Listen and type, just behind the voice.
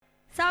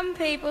Some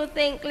people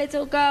think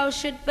little girls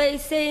should be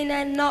seen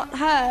and not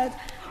heard. 1,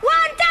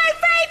 2,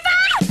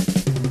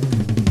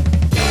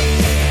 3,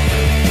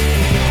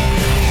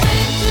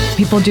 4!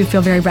 People do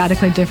feel very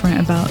radically different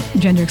about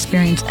gender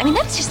experience. I mean,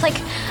 that's just like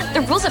the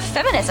rules of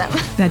feminism.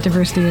 That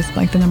diversity is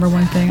like the number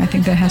one thing I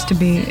think that has to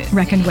be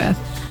reckoned with.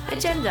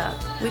 Agenda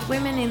with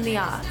women in the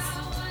arts.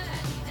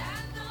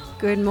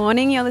 Good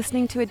morning, you're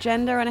listening to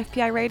Agenda on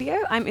FPI Radio.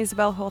 I'm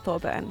Isabel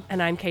Hawthorburn.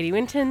 And I'm Katie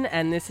Winton,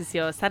 and this is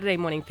your Saturday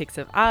morning fix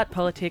of art,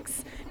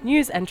 politics,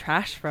 news and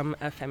trash from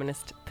a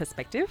feminist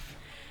perspective.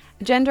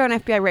 Agenda on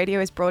FBI Radio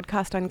is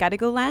broadcast on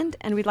Gadigal land,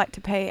 and we'd like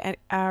to pay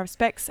our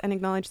respects and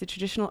acknowledge the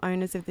traditional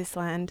owners of this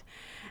land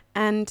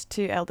and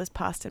to elders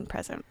past and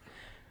present.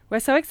 We're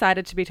so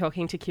excited to be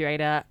talking to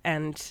curator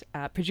and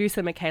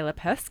producer Michaela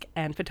Perske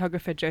and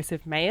photographer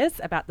Joseph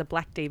Mayers about the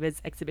Black Divas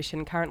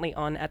exhibition currently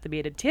on at the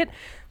Bearded Tit.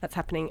 That's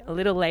happening a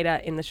little later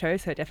in the show,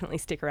 so definitely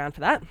stick around for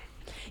that.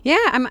 Yeah,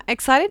 I'm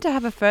excited to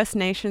have a First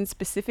Nations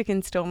specific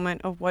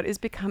installment of what is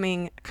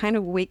becoming a kind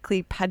of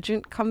weekly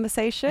pageant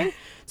conversation.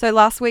 So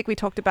last week we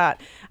talked about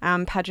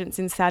pageants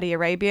in Saudi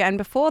Arabia, and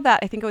before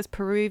that I think it was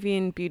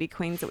Peruvian beauty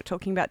queens that were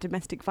talking about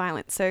domestic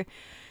violence. So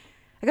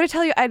I got to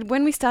tell you,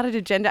 when we started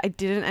Agenda, I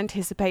didn't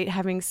anticipate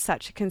having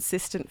such a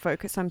consistent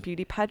focus on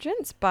beauty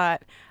pageants,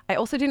 but I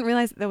also didn't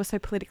realize that they were so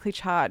politically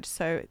charged.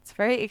 So it's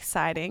very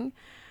exciting.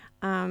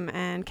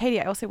 And Katie,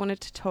 I also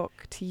wanted to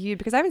talk to you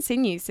because I haven't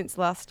seen you since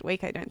last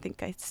week. I don't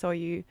think I saw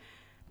you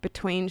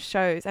between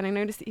shows. And I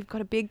noticed that you've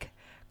got a big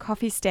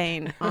coffee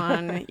stain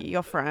on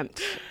your front.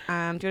 Do you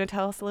want to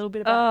tell us a little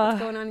bit about what's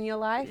going on in your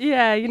life?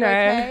 Yeah, you know.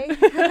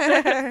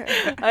 Okay?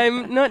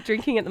 I'm not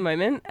drinking at the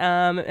moment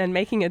and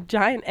making a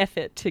giant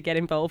effort to get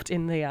involved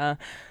in the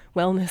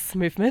wellness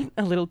movement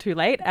a little too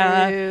late.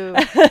 And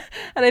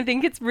I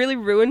think it's really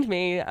ruined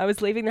me. I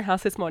was leaving the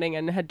house this morning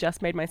and had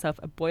just made myself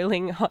a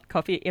boiling hot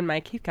coffee in my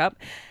keep cup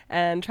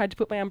and tried to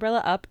put my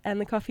umbrella up, and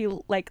the coffee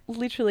like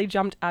literally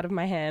jumped out of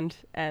my hand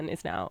and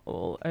is now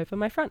all over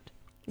my front.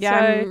 Yeah,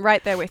 so I'm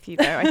right there with you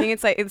though. I think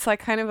it's like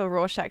kind of a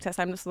Rorschach test.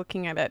 I'm just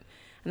looking at it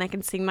and I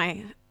can see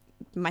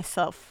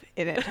myself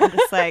in it. I'm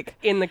just like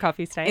in the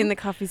coffee stain. In the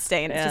coffee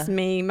stain. It's just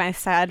me, my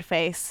sad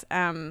face.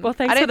 Well,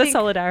 thanks for the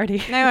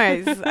solidarity. No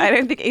worries. I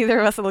don't think either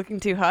of us are looking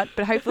too hot,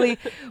 but hopefully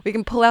we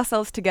can pull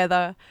ourselves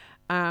together.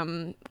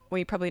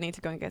 We probably need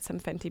to go and get some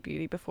Fenty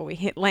Beauty before we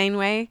hit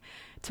Laneway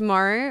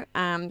tomorrow,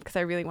 because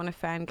I really want to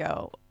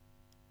fangirl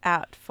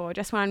out for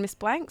Just One on Miss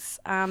Blanks.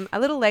 A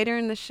little later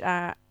in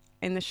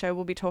the show,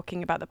 we'll be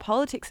talking about the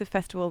politics of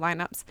festival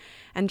lineups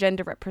and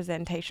gender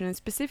representation, and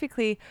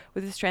specifically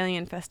with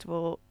Australian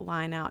festival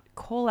line-out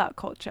call-out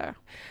culture.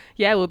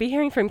 Yeah, we'll be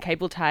hearing from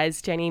Cable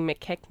Ties Jenny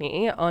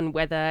McKechnie on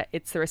whether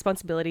it's the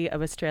responsibility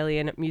of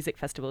Australian music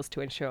festivals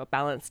to ensure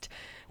balanced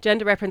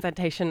gender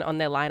representation on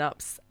their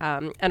lineups,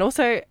 and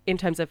also in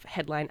terms of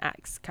headline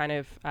acts, kind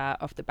of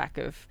off the back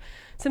of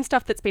some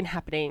stuff that's been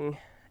happening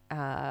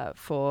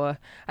for,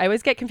 I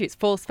always get confused,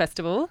 Falls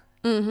Festival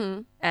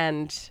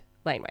and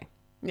Laneway.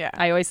 Yeah,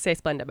 I always say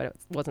Splendour, but it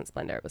wasn't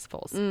Splendour, it was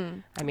Falls. I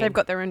mean, they've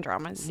got their own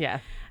dramas.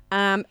 Yeah.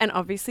 And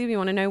obviously we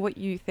want to know what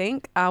you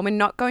think. We're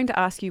not going to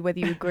ask you whether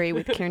you agree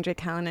with Kieran J.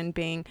 Callanan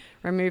being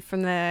removed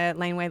from the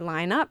Laneway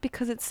lineup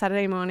because it's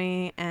Saturday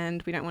morning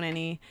and we don't want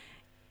any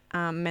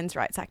men's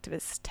rights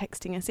activists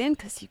texting us in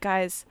because you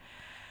guys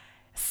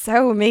are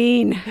so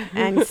mean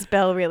and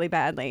spell really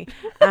badly.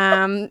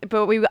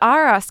 But we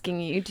are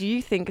asking you, do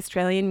you think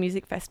Australian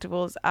music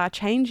festivals are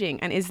changing,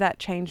 and is that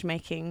change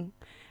making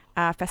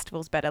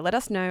festivals better? Let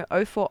us know.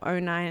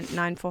 0409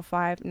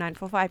 945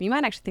 945. You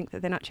might actually think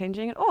that they're not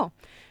changing at all.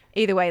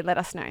 Either way, let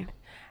us know.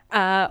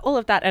 All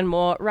of that and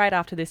more right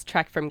after this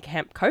track from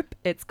Camp Cope.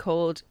 It's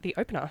called The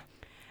Opener.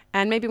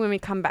 And maybe when we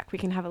come back, we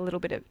can have a little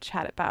bit of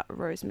chat about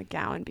Rose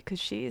McGowan because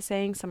she is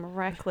saying some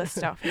reckless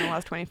stuff in the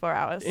last 24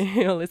 hours.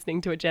 You're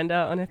listening to Agenda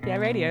on FBI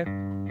Radio.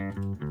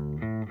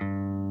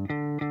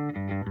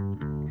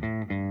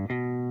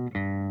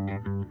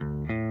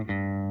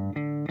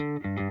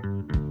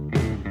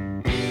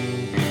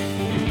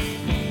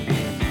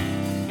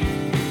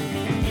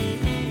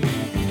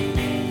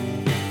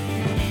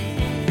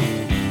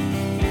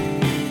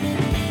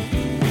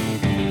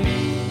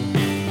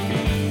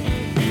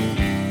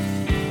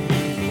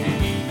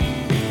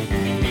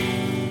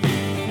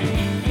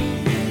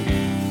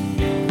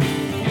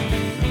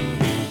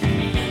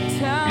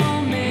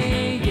 Tell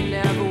me you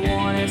know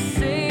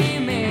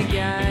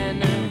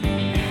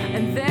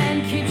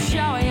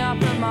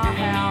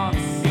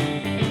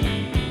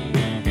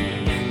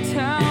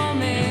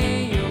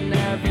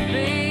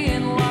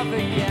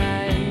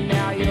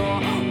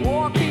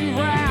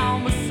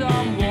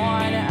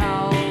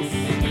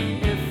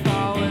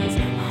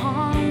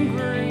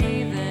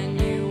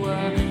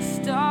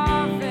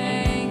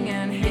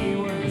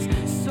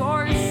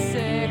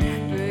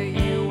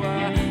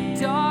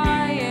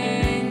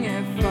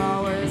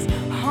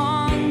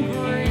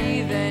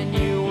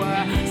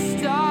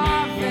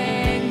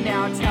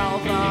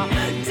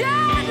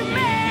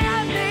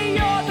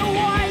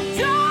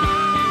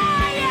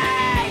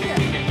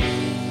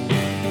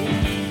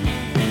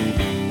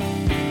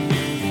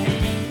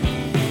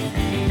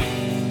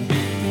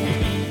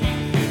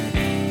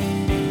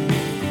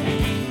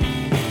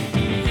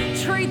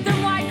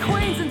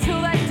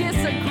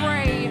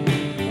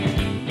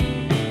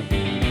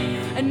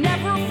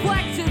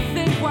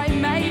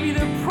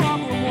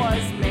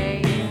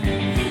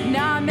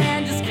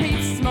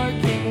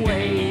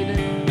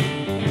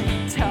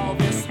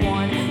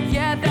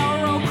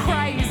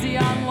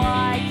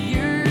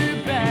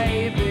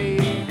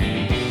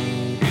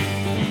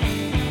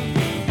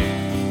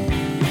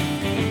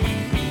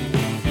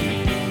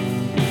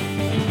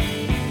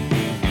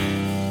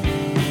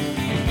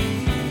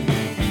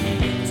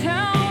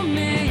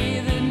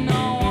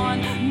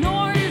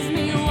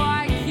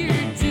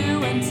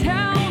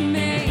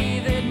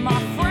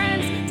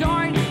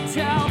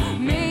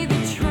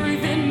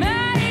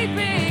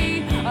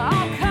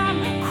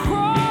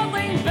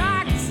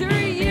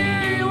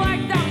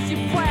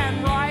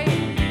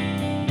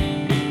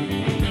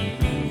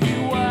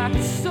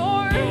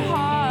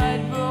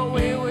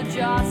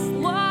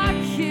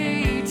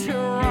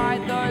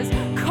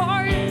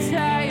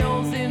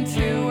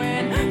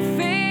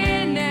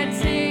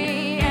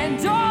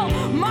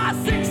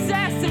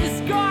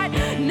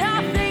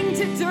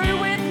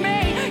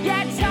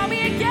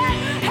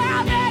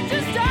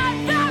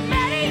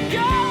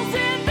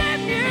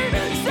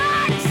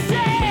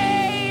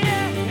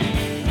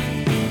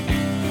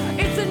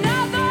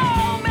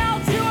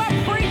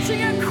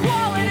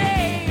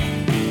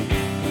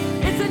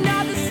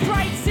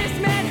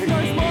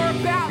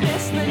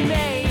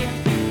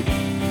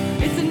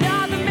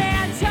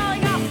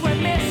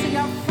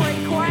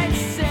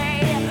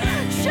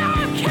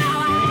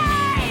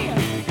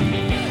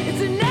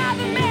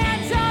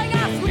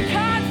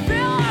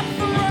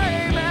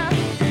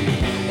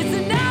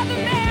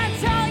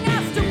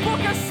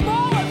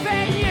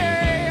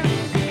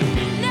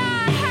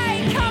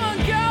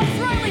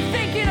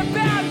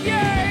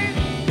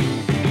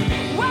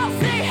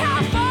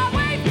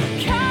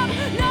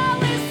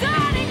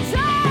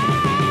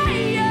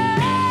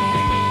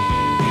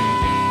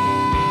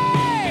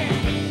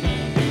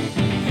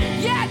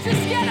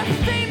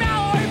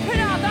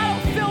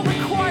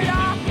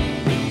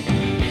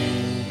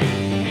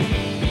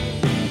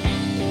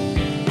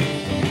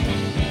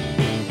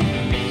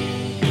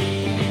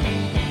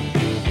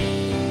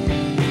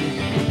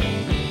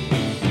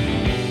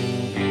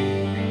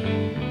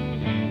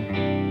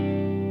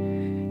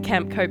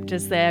Camp Coped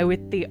there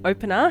with the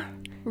opener.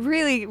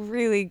 Really,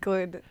 really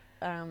good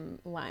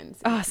lines. in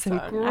Oh, that some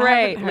song. great I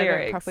haven't heard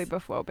lyrics. it properly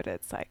before, but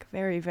it's like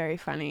very, very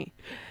funny.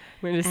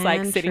 We're just like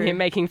And sitting true. here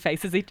making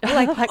faces each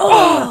like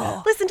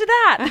oh, listen to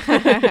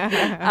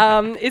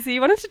that. Izzy,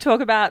 you wanted to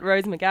talk about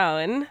Rose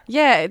McGowan.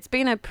 Yeah, it's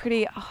been a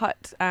pretty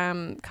hot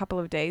couple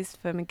of days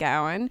for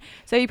McGowan.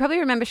 So you probably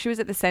remember she was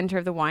at the centre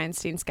of the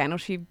Weinstein scandal.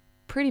 She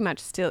pretty much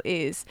still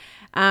is,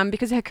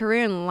 because her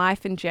career and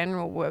life in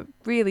general were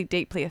really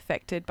deeply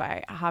affected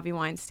by Harvey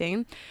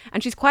Weinstein.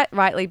 And she's quite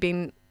rightly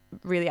been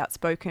really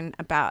outspoken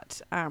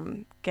about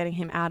getting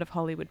him out of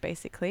Hollywood,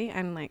 basically,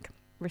 and like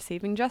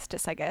receiving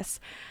justice, I guess.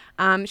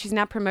 She's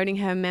now promoting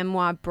her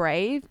memoir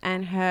Brave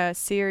and her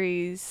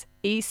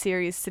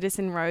e-series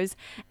Citizen Rose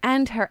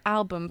and her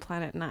album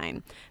Planet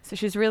 9. So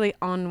she's really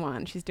on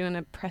one. She's doing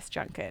a press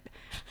junket.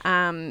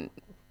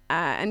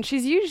 And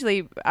she's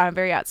usually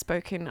very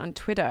outspoken on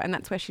Twitter, and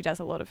that's where she does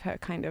a lot of her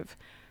kind of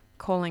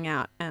calling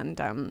out and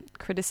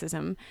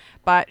criticism.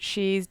 But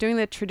she's doing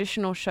the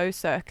traditional show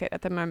circuit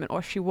at the moment,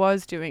 or she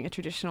was doing a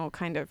traditional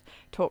kind of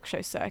talk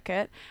show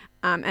circuit.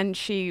 And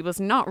she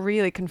was not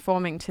really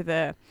conforming to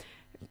the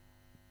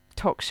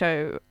talk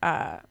show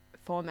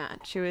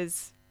format. She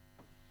was,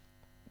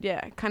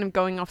 kind of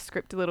going off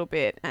script a little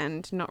bit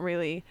and not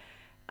really,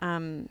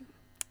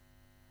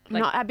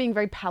 not being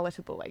very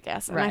palatable, I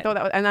guess. And I thought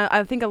that,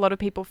 I think a lot of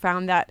people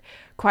found that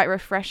quite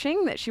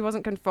refreshing, that she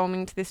wasn't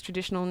conforming to this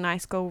traditional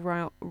nice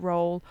girl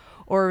role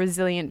or a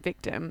resilient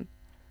victim.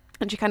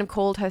 And she kind of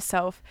called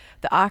herself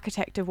the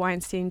architect of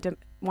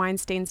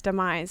Weinstein's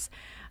demise.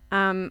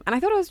 And I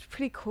thought it was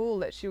pretty cool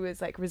that she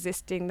was like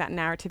resisting that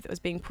narrative that was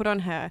being put on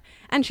her,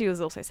 and she was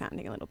also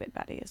sounding a little bit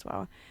batty as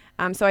well.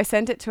 So I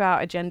sent it to our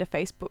Agenda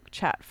Facebook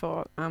chat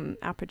for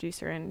our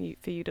producer and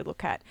for you to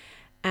look at,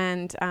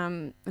 and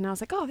I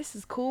was like, oh, this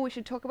is cool. We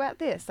should talk about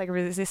this, like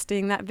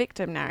resisting that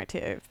victim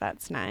narrative.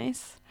 That's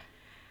nice.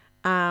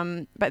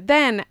 But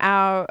then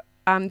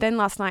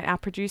last night our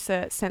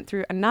producer sent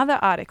through another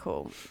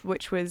article,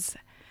 which was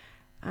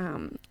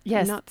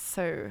not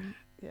so.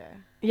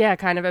 Yeah,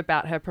 kind of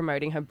about her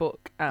promoting her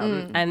book.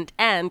 And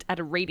at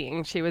a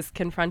reading, she was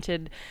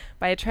confronted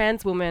by a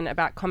trans woman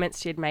about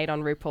comments she had made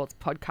on RuPaul's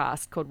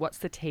podcast called What's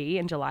the Tea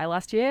in July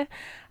last year.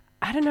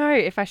 I don't know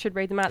if I should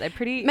read them out. They're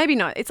pretty... Maybe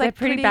not. It's like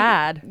pretty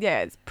bad.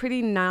 Yeah, it's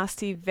pretty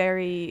nasty,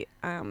 very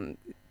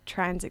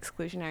trans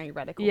exclusionary,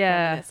 radical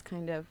feminist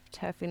kind of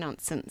turfy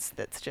nonsense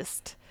that's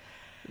just...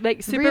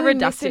 like super really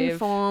reductive,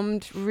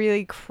 misinformed,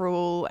 really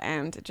cruel,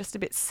 and just a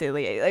bit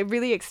silly. It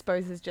really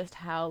exposes just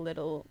how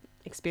little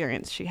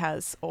experience she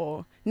has,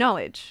 or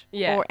knowledge,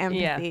 or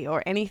empathy,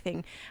 or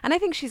anything. And I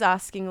think she's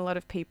asking a lot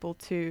of people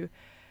to,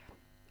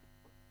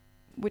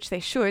 which they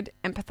should,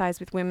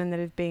 empathize with women that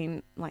have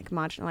been like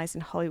marginalized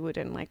in Hollywood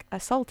and like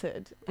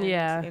assaulted,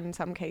 and in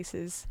some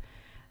cases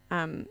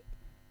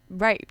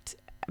raped.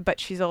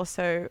 But she's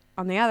also,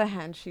 on the other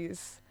hand,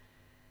 she's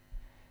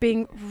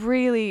being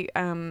really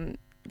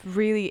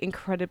really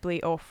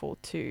incredibly awful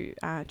to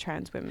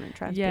trans women and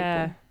trans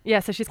people. Yeah,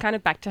 so she's kind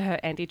of back to her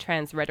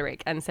anti-trans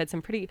rhetoric and said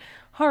some pretty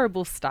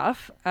horrible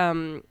stuff.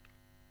 And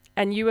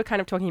you were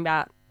kind of talking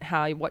about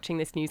how watching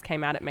this news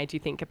came out, it made you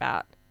think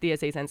about the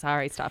Aziz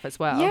Ansari stuff as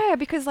well. Yeah,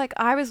 because like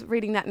I was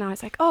reading that and I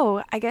was like,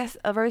 oh, I guess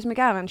Rose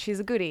McGowan, she's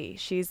a goodie.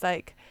 She's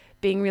like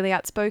being really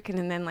outspoken,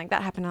 and then like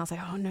that happened. I was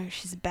like, oh no,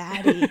 she's a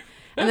baddie.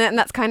 and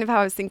that's kind of how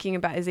I was thinking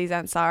about Aziz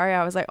Ansari.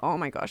 I was like, oh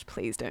my gosh,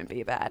 please don't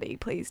be a baddie.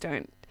 Please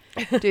don't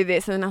do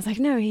this. And then I was like,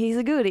 no, he's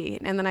a goodie.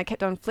 And then I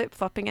kept on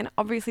flip-flopping, and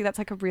obviously that's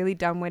like a really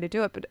dumb way to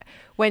do it. But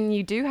when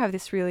you do have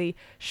this really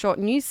short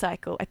news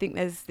cycle, I think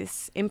there's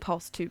this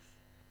impulse to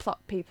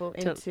plot people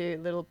into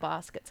little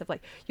baskets of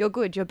like, you're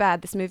good, you're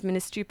bad, this movement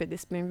is stupid,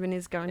 this movement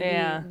is going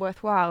to be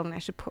worthwhile, and I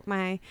should put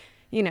my,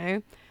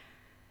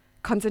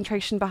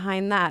 concentration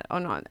behind that or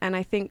not. And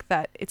I think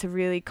that it's a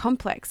really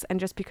complex, and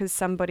just because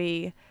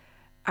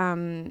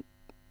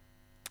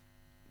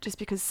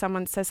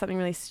someone says something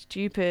really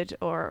stupid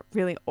or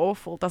really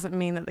awful doesn't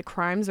mean that the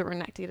crimes that were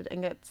enacted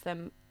against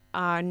them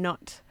are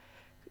not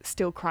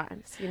still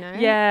crimes,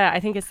 Yeah, I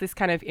think it's this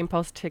kind of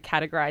impulse to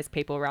categorize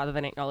people rather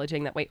than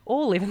acknowledging that we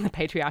all live in the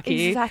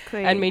patriarchy.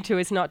 Exactly. And Me Too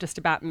is not just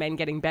about men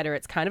getting better.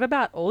 It's kind of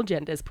about all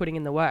genders putting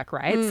in the work,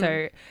 right?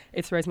 So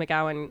it's Rose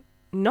McGowan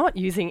not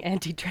using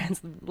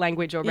anti-trans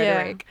language or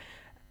rhetoric.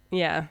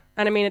 Yeah.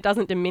 And I mean, it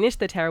doesn't diminish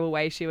the terrible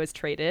way she was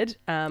treated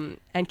and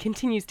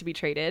continues to be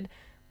treated.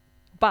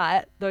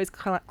 But those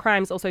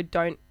crimes also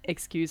don't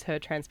excuse her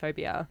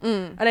transphobia.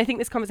 And I think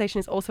this conversation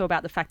is also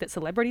about the fact that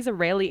celebrities are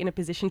rarely in a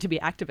position to be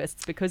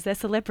activists because they're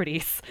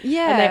celebrities.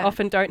 Yeah. And they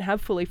often don't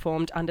have fully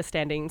formed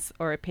understandings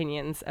or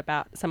opinions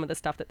about some of the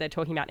stuff that they're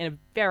talking about in a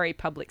very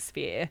public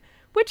sphere,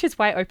 which is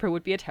why Oprah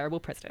would be a terrible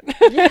president.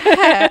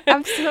 Yeah,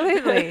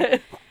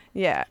 absolutely.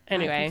 Yeah.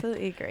 Anyway. I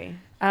completely agree.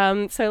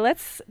 So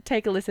let's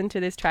take a listen to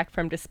this track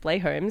from Display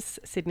Home's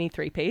Sydney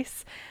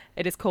three-piece.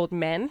 It is called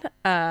Men.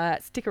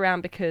 Stick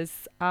around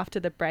because after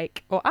the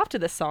break, or after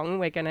the song,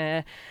 we're going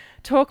to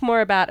talk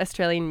more about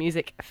Australian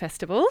music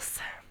festivals.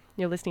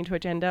 You're listening to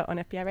Agenda on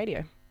FBI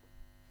Radio.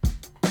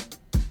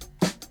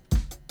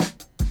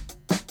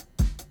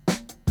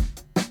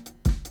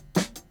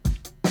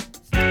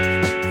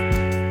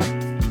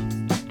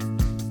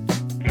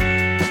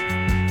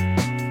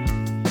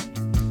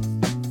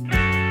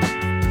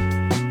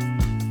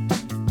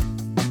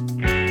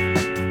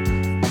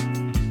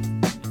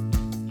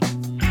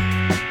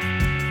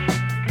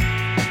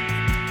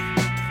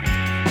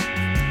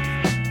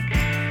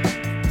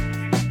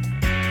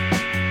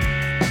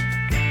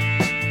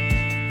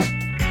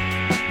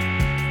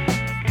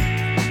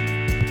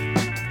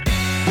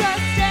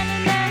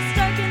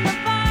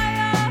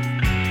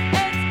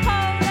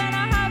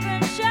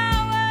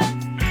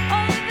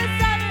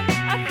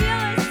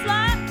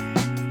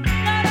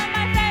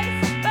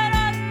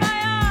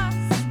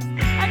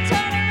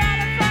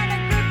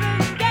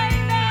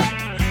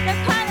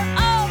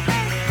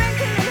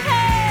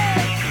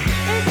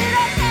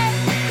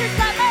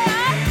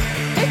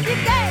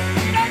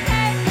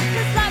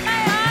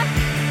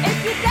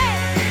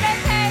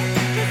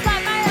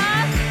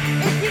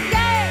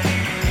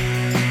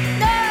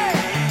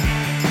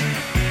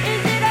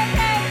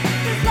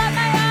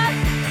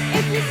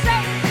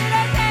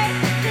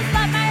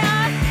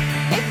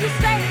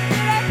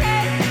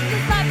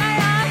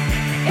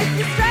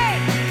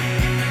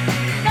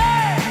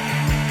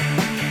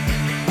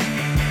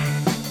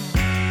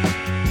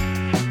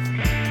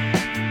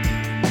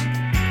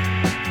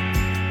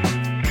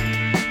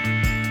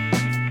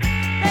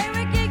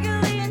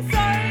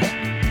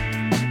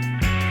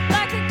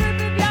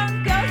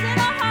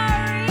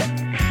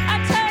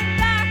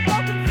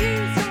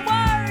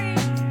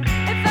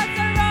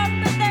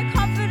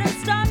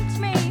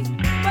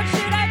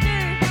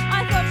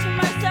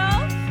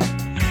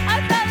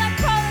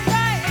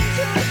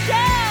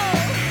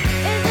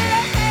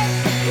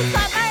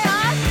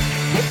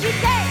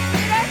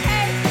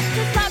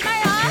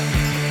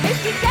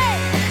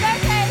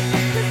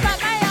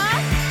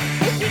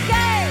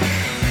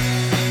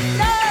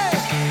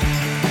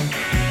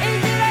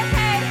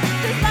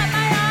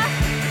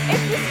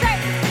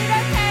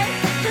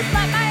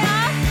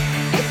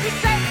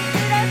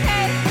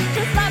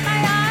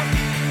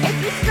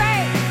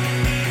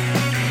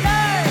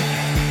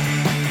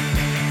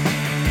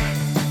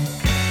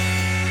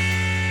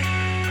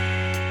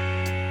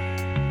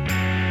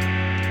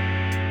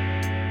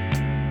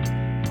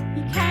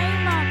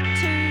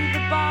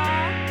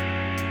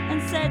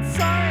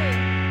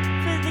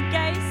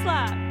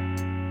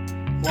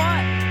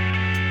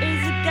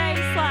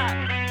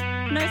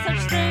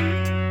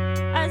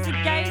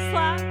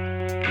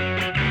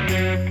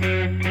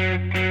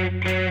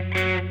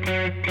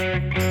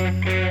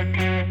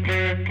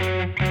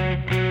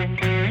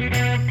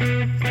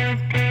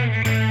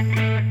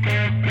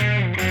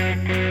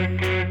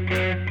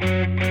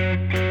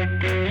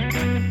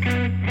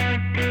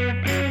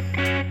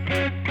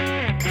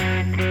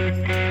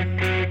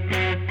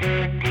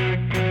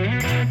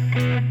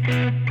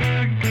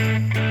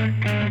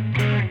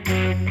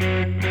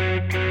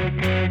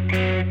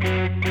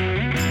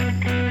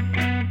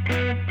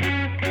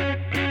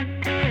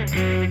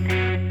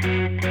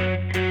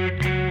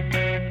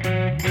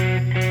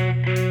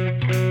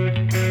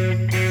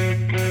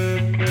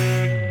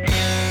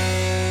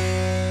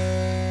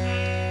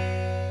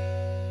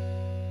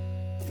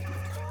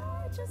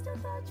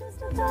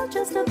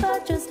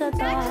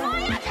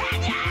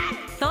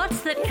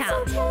 Thoughts that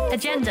count.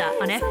 Agenda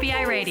on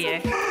FBI Radio.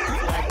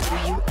 What do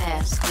you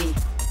ask me?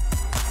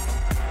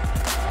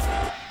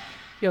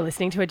 You're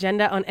listening to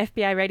Agenda on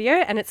FBI Radio,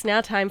 and it's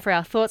now time for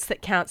our Thoughts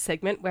That Count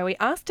segment, where we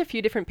asked a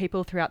few different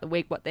people throughout the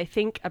week what they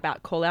think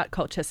about call-out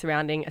culture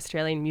surrounding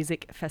Australian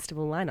music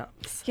festival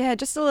lineups. Yeah,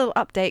 just a little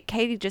update.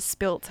 Katie just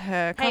spilt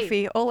her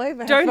coffee all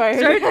over her Don't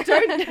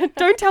phone.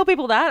 don't tell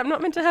people that. I'm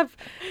not meant to have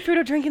food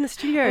or drink in the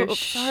studio. Oh,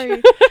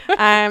 sorry.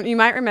 You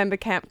might remember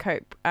Camp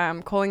Cope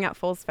calling out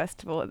Falls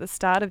Festival at the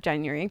start of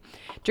January.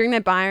 During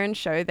their Byron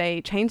show,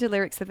 they changed the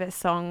lyrics of their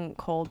song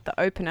called The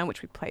Opener,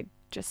 which we played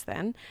just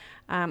then,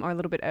 or a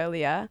little bit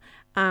earlier,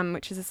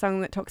 which is a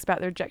song that talks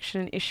about the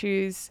rejection and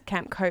issues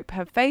Camp Cope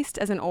have faced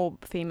as an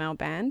all-female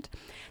band.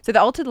 So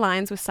the altered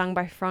lines were sung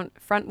by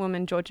front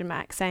woman Georgia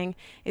Mack, saying,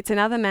 "It's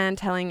another man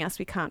telling us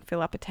we can't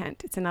fill up a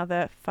tent. It's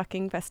another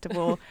fucking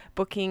festival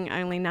booking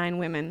only 9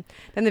 women."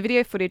 Then the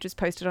video footage was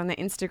posted on their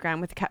Instagram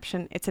with the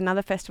caption, "It's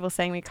another festival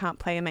saying we can't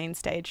play a main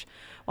stage."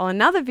 While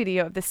another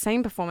video of the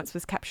same performance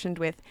was captioned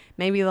with,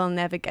 "Maybe they'll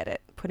never get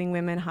it, putting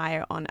women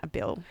higher on a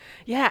bill."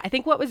 Yeah, I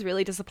think what was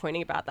really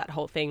disappointing about that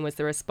whole thing was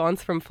the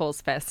response from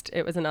Falls Fest.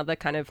 It was another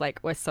kind of like,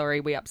 "We're sorry,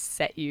 we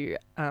upset you,"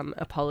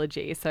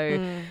 apology. So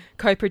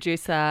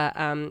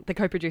the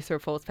co-producer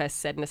of Falls Fest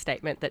said in a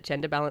statement that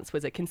gender balance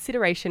was a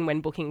consideration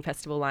when booking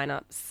festival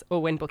lineups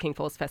or when booking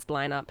Falls Fest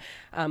lineup,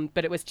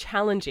 but it was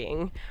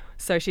challenging.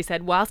 So she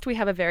said, "Whilst we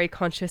have a very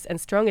conscious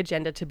and strong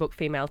agenda to book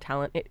female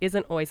talent, it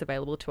isn't always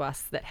available to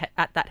us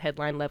at that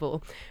headline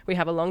level. We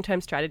have a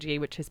long-term strategy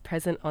which is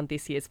present on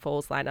this year's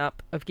Falls lineup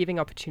of giving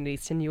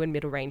opportunities to new and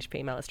middle-range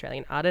female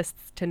Australian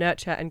artists to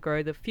nurture and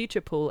grow the future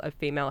pool of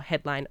female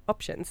headline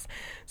options."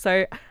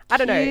 So I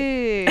don't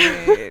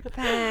know.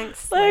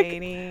 Thanks, like,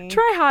 lady.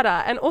 Try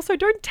harder, and also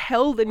don't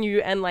tell the new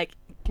and like,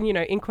 you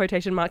know, in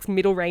quotation marks,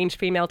 middle-range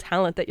female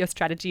talent that your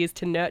strategy is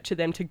to nurture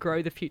them to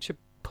grow the future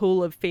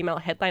pool of female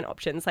headline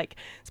options. Like,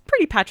 it's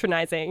pretty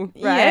patronizing,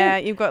 right? Yeah,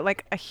 you've got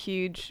like a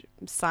huge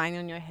sign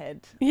on your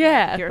head.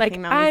 Yeah, you're a like,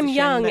 female I'm musician,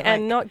 young but,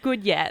 and like, not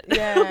good yet.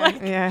 Yeah,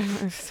 yeah,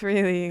 it's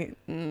really...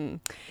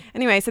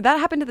 Anyway, so that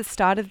happened at the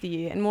start of the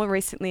year, and more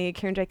recently,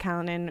 Kieran J.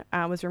 Callanan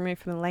was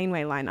removed from the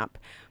Laneway lineup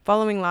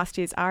following last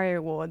year's ARIA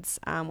Awards,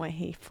 where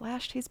he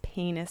flashed his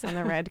penis on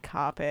the red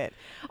carpet.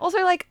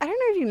 Also, like, I don't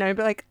know if you know,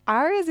 but like,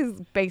 ARIA's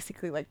is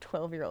basically like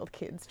 12-year-old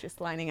kids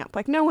just lining up.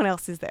 Like, no one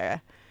else is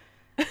there.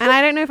 And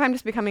I don't know if I'm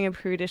just becoming a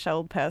prudish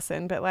old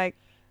person, but like,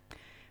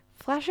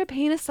 flash a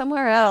penis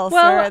somewhere else.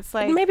 Well, or it's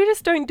like, maybe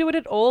just don't do it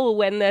at all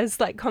when there's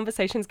like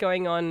conversations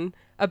going on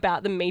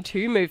about the Me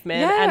Too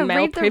movement and male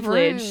read the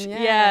privilege. room.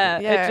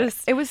 Yeah.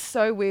 It was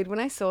so weird when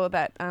I saw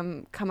that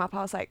come up.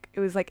 I was like, it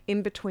was like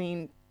in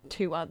between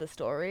 2 other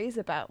stories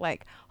about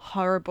like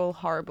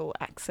horrible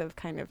acts of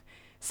kind of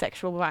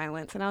sexual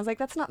violence, and I was like,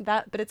 that's not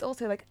that, but it's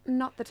also like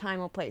not the time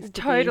or place to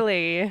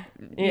Totally.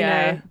 be, you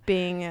know,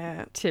 being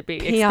a to be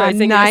PR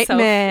exposing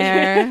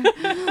nightmare.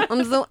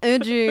 I'm so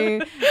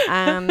edgy.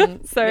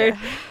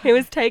 He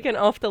was taken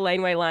off the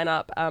Laneway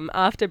lineup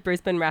after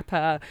Brisbane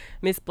rapper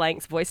Miss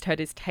Blanks voiced her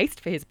distaste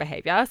for his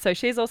behaviour. So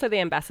she's also the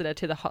ambassador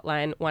to the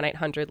hotline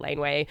 1-800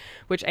 Laneway,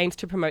 which aims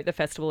to promote the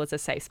festival as a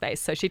safe space.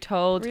 So she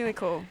told really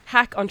cool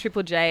Hack on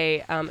Triple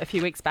J a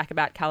few weeks back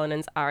about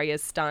Callanan's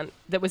ARIA's stunt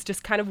that was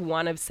just kind of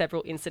one of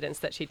several incidents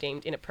that she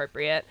deemed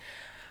inappropriate.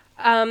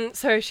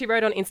 So she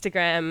wrote on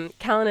Instagram,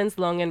 "Callanan's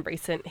long and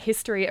recent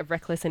history of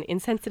reckless and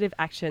insensitive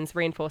actions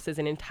reinforces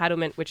an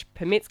entitlement which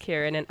permits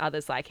Kieran and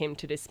others like him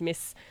to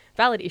dismiss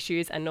valid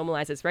issues and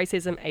normalises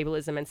racism,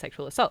 ableism and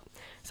sexual assault.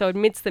 So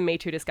amidst the Me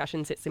Too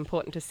discussions, it's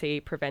important to see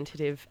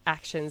preventative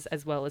actions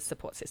as well as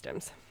support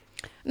systems."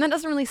 And that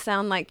doesn't really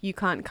sound like you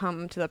can't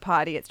come to the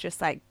party. It's just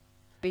like,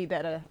 be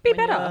better when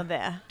you're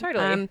there.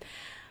 Totally.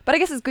 But I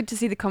guess it's good to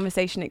see the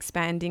conversation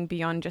expanding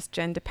beyond just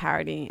gender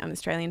parity on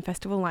Australian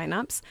festival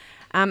lineups.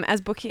 As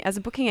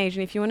a booking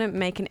agent, if you want to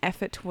make an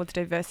effort towards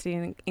diversity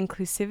and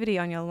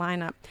inclusivity on your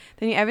lineup,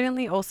 then you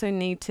evidently also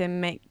need to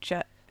make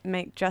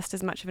just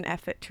as much of an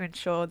effort to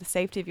ensure the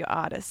safety of your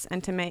artists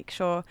and to make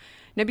sure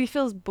nobody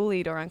feels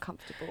bullied or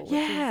uncomfortable. Which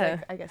is,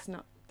 like, I guess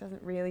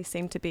doesn't really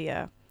seem to be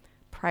a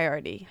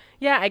priority.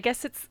 Yeah, I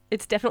guess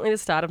it's definitely the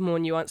start of more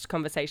nuanced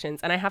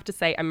conversations, and I have to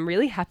say I'm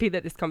really happy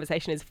that this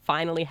conversation is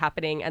finally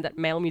happening and that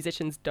male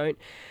musicians don't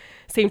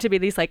seem to be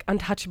these like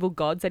untouchable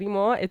gods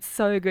anymore. It's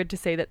so good to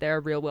see that there are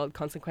real world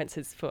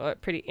consequences for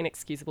pretty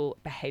inexcusable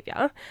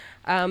behaviour.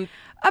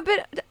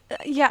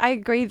 Yeah, I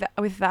agree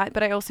with that.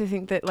 But I also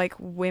think that like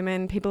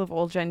women, people of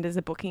all genders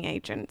are booking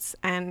agents,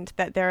 and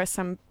that there are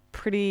some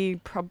pretty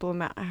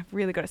problematic, I've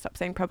really got to stop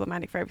saying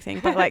problematic for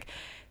everything, but like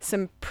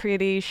some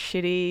pretty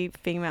shitty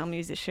female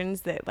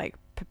musicians that like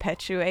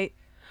perpetuate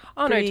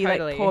pretty,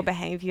 totally. like, poor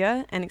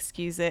behaviour and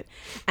excuse it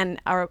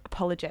and are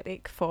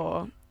apologetic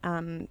for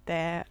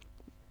their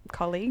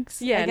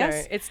colleagues. Yeah, I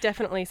guess. no, it's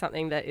definitely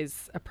something that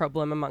is a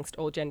problem amongst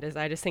all genders.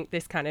 I just think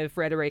this kind of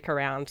rhetoric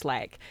around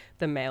like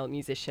the male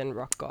musician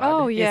rock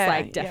god is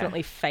like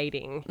definitely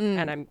fading,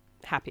 and I'm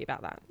happy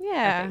about that.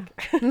 Yeah.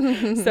 I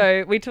think.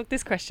 So we took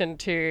this question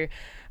to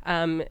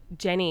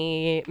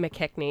Jenny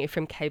McKechnie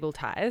from Cable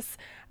Ties.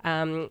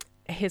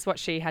 Here's what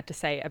she had to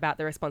say about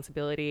the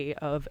responsibility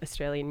of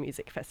Australian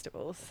music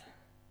festivals.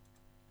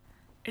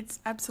 It's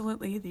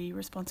absolutely the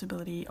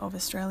responsibility of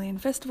Australian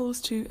festivals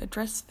to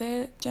address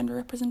their gender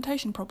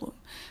representation problem,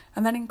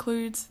 and that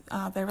includes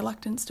their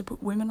reluctance to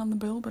put women on the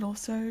bill, but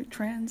also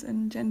trans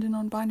and gender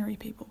non-binary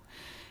people.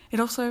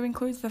 It also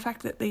includes the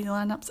fact that these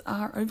lineups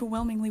are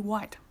overwhelmingly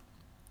white.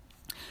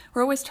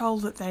 We're always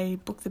told that they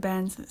book the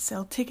bands that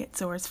sell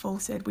tickets, or as Fall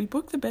said, we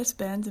book the best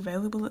bands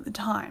available at the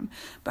time,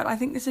 but I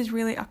think this is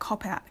really a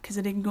cop-out because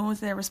it ignores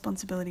their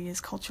responsibility as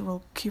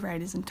cultural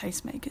curators and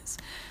tastemakers.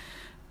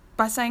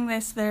 By saying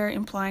this, they're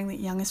implying that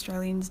young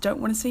Australians don't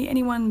want to see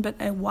anyone but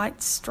a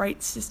white, straight,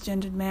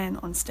 cisgendered man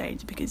on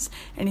stage because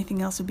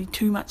anything else would be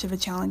too much of a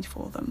challenge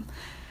for them.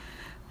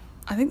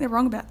 I think they're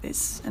wrong about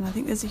this, and I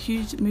think there's a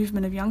huge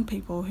movement of young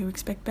people who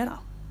expect better.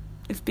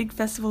 If big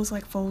festivals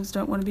like Falls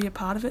don't want to be a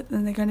part of it,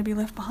 then they're going to be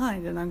left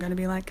behind, and I'm going to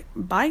be like,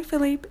 bye,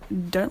 Philippe,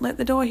 don't let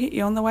the door hit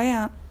you on the way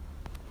out.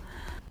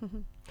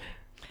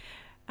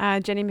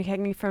 Jenny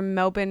McKechnie from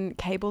Melbourne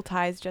Cable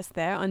Ties just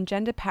there on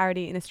gender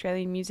parity in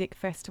Australian music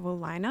festival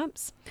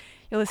lineups.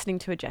 You're listening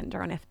to Agenda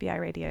on FBI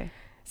Radio.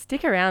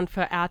 Stick around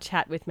for our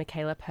chat with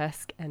Michaela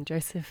Perske and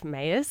Joseph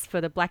Mayers for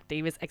the Black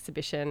Divas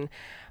exhibition,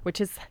 which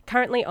is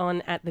currently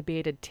on at the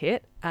Bearded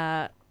Tit.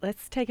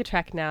 Let's take a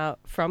track now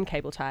from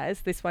Cable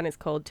Ties. This one is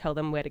called Tell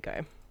Them Where to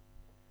Go.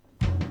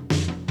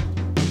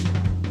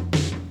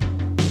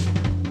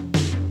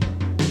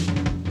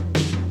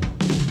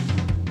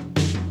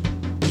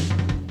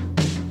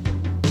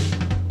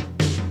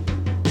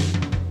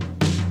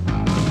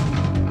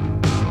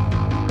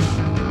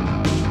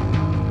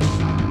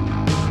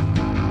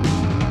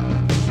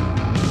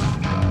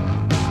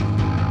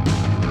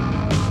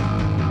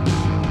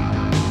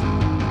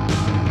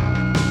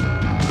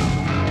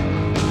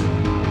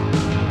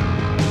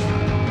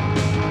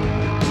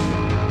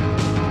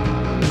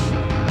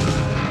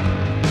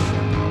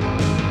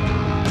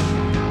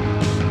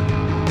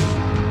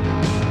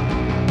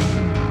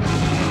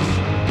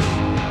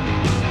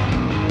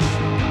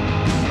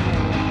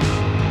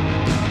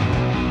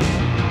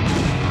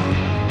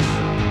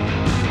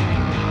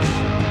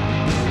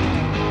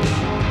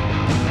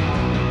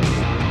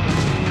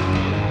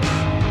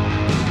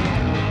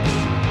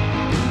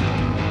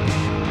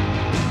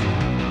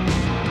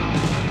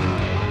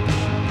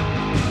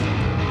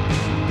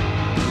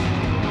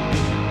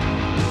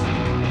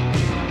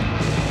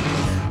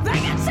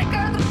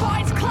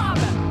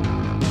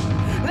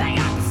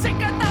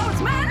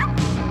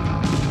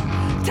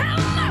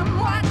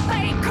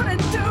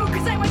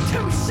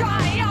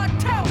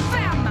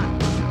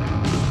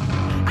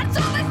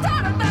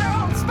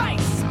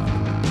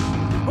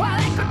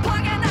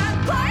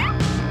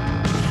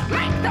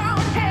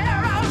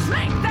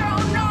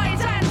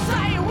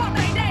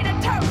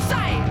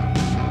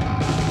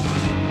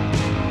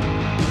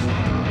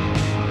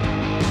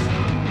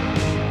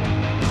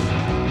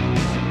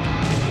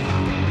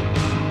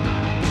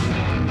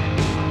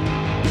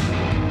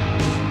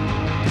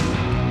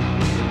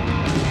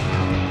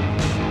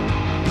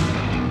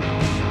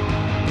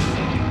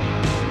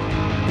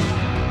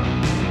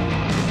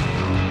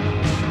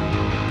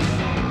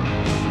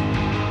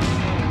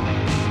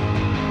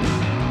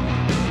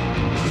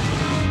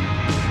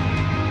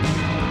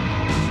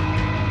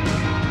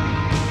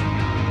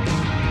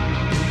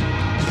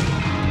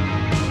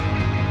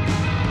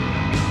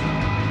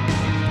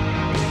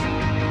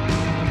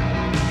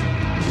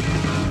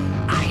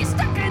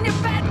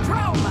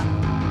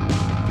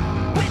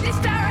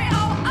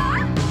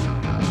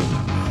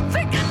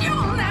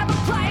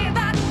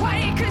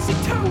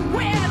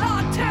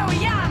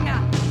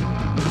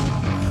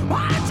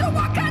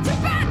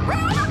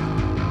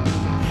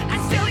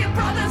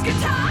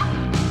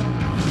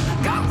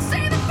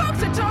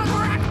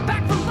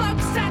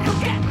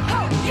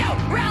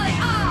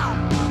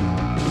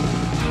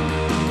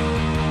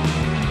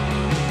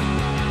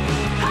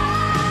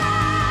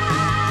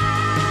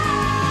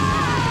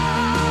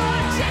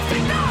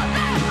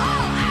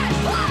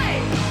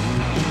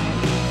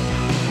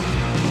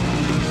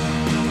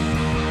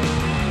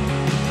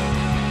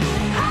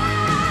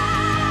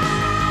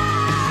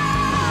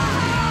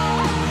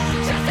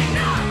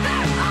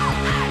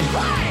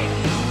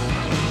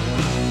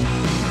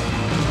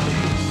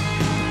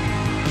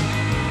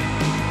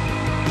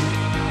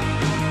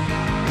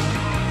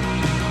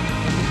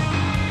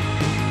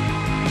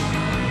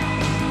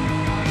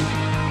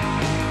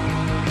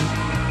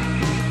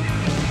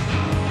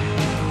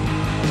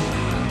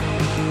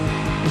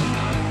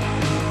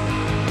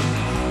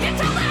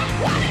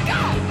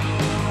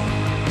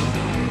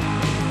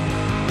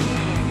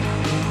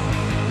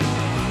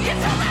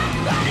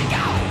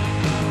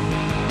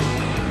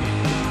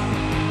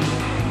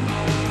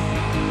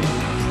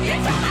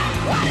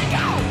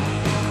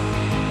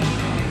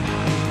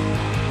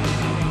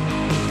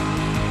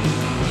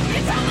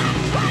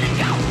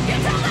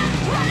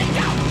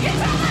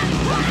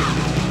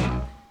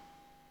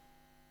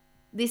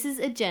 This is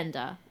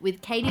Agenda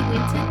with Katie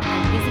Winton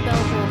and Isabel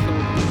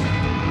Hawthorne.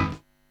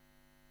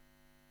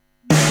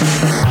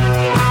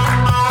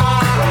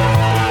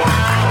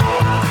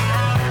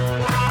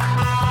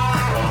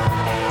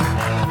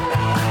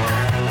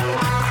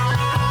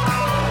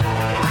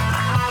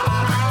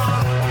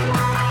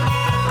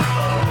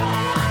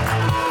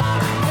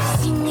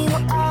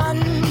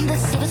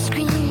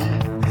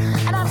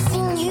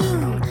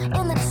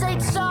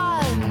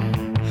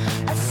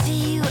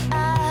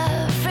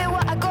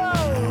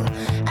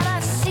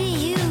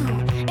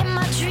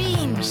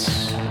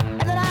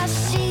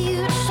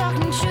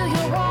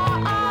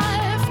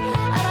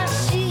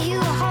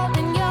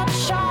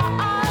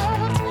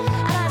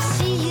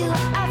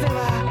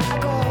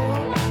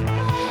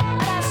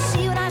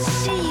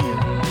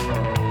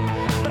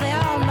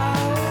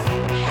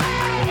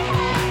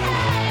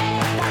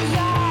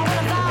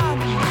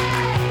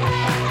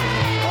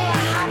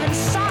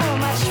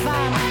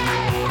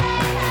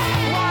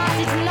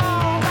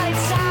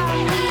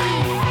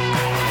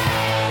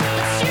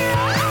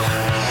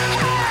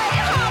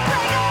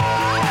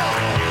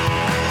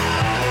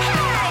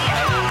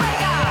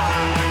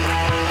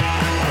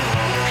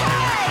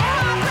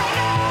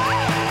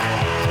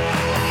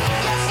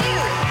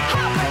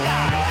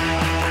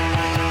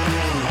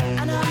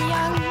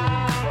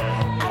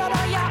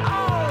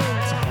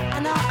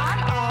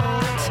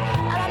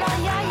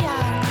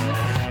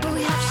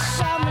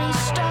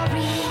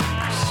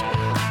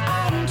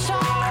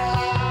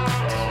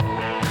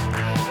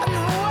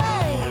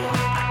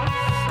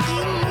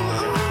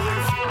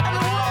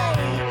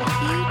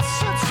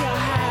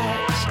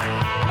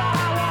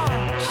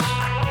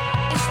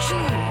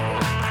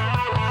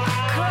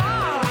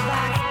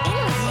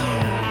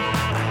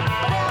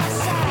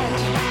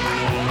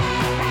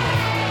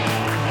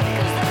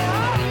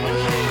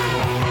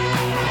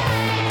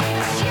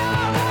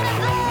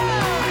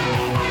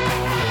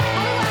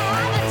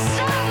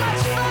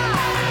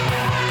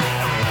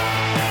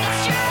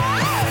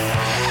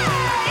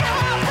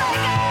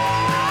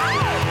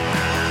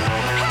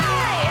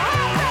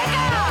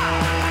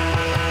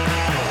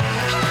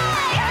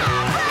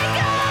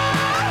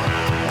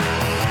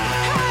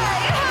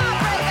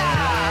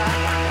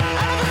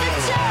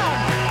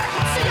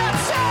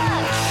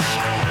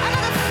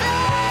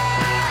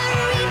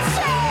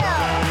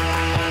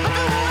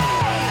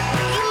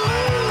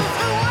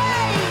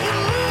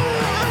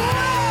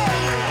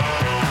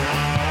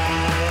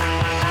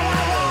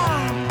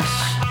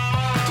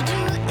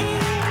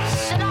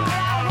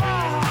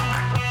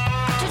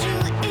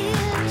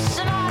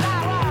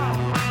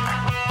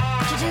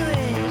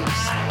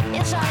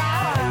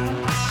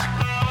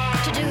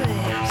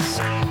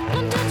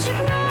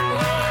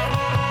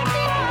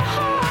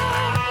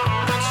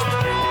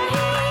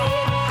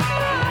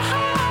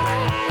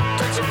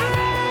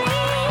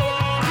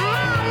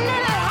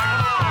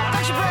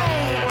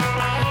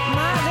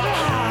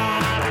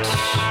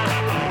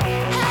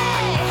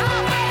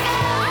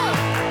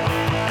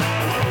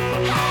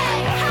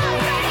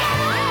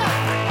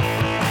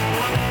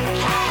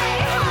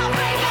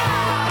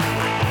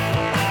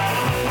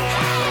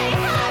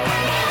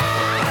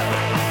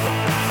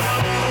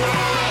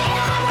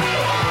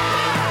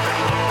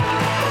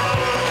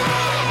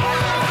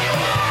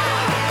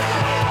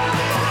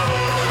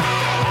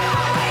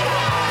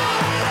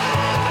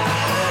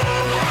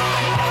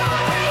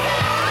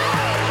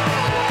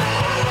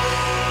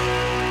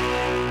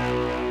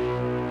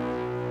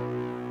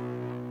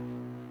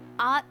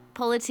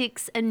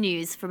 Politics and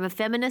news from a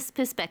feminist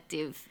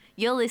perspective.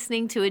 You're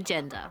listening to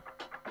Agenda.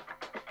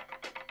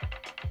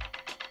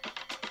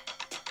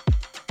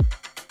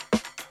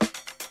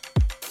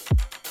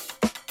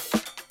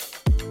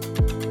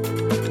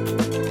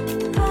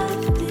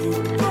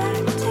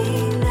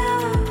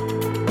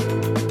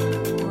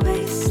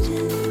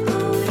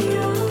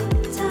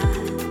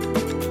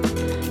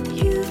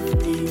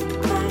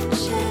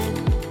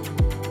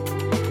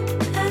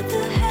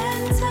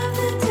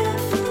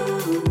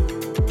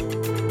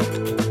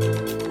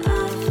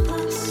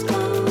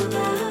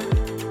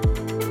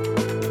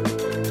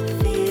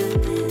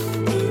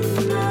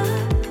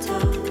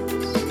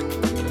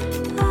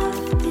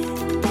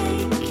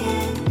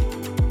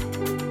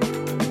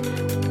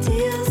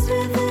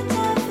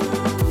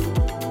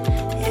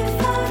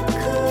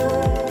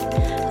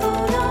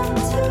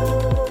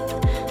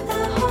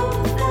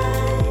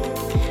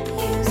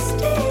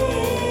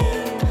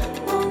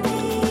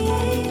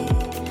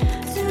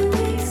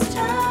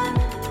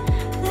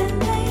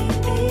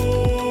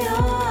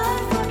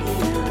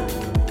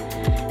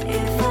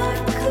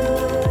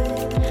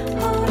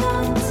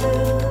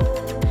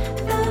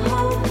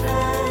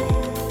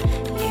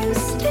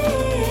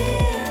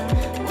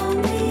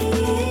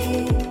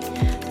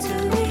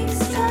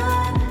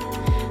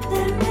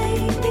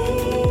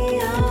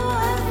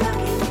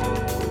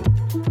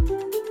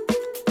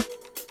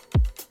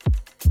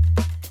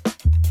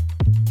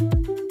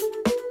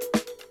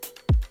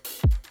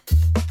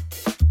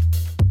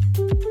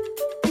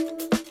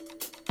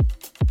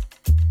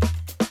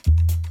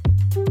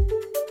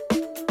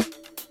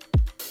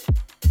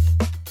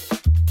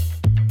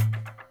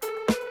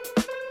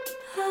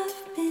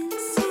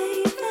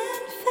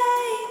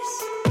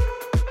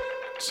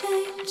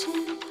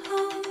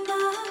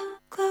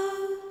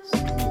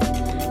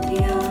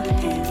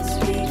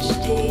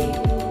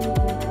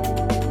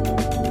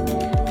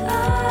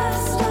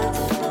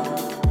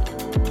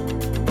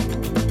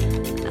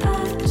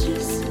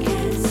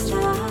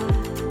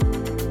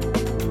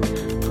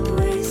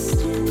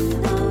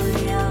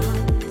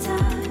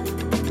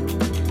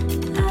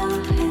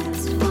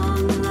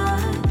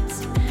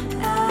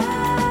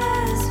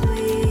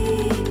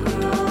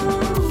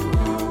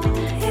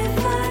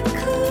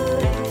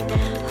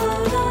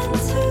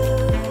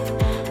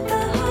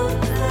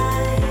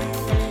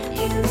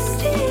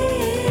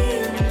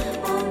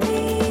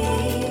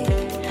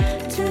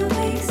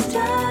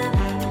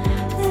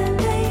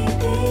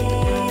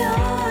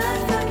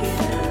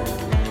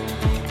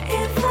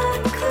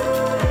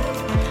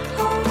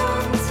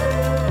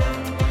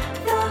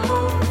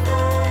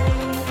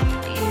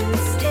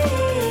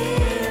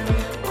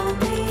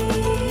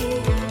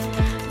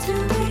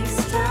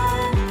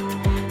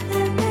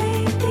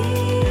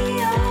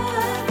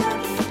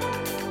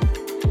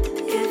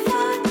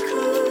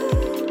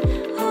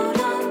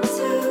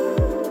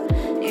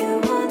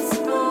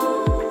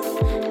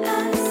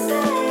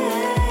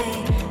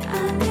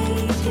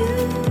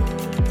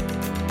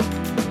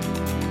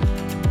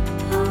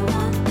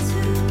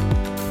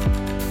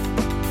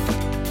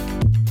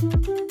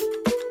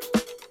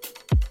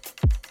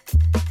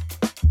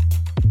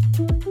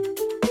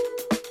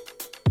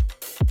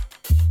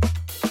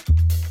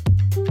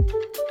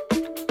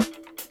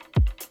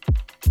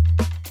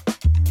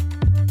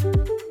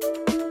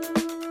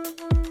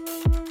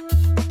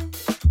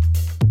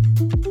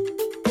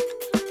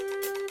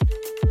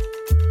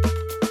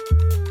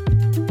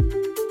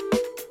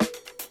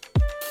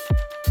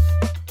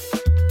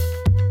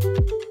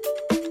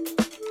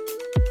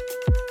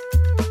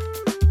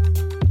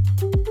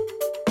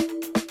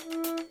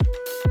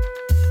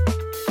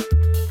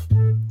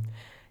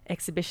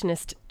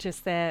 exhibitionist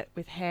just there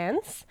with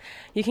hands.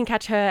 You can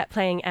catch her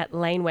playing at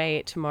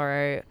Laneway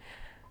tomorrow.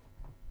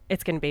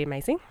 It's going to be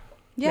amazing.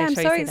 Yeah, Make I'm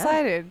sure so you see that.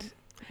 excited.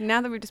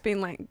 Now that we've just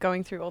been like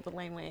going through all the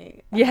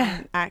laneway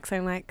acts,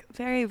 I'm like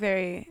very,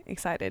 very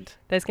excited.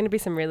 There's going to be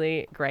some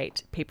really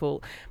great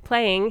people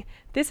playing.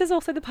 This is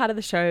also the part of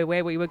the show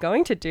where we were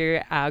going to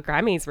do our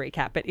Grammys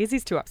recap, but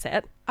Izzy's too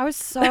upset. I was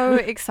so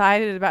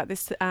excited about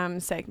this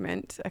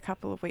segment a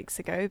couple of weeks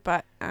ago,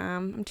 but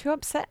I'm too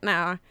upset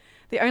now.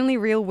 The only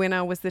real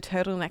winner was the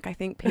turtleneck. I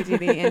think P.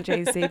 Diddy and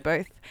Jay-Z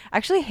both.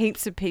 Actually,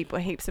 heaps of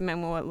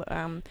men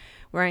were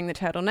wearing the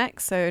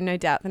turtleneck. So no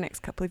doubt the next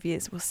couple of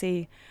years we'll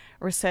see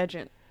a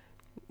resurgent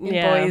in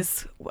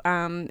boys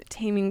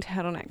teaming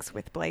turtlenecks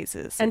with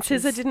blazers. And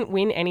SZA didn't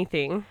win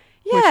anything,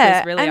 yeah, which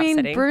was really I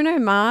upsetting. mean, Bruno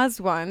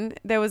Mars won.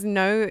 There was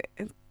no...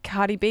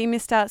 Cardi B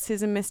missed out,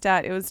 SZA missed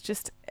out. It was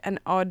just an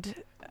odd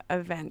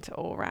event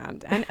all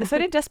around. And so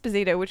did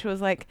Despacito, which was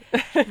like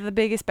the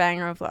biggest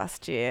banger of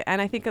last year.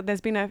 And I think that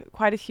there's been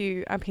quite a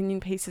few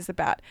opinion pieces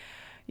about,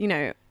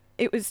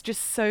 it was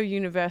just so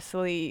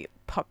universally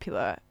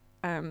popular.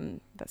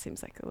 That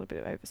seems like a little bit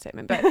of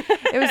overstatement, but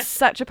it was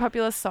such a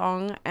popular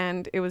song,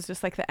 and it was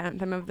just like the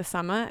anthem of the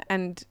summer.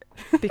 And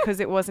because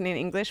it wasn't in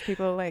English,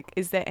 people were like,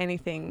 is there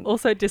anything?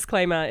 Also,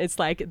 disclaimer, it's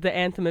like the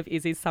anthem of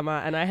Izzy's summer,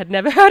 and I had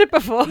never heard it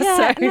before. Yeah,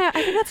 so, no, I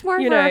think that's more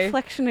of a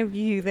reflection of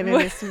you than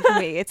it is for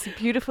me. It's a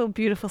beautiful,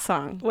 beautiful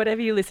song.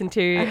 Whatever you listen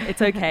to,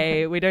 it's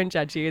okay. We don't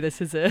judge you.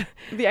 This is the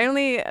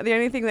only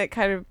thing that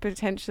kind of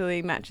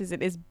potentially matches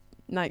it is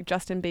like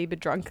Justin Bieber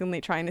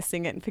drunkenly trying to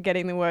sing it and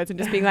forgetting the words and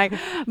just being like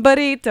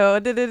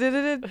burrito,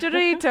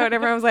 burrito, and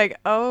everyone was like,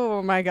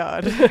 oh my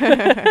god.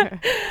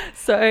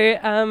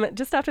 So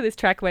just after this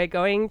track, we're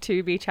going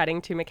to be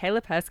chatting to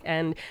Michaela Perske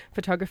and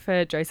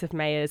photographer Joseph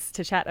Mayers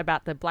to chat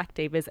about the Black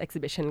Divas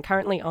exhibition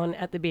currently on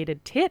at the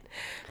Bearded Tit.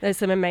 There's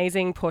some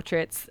amazing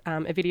portraits,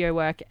 a video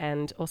work,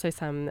 and also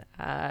some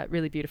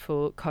really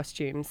beautiful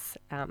costumes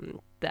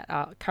that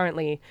are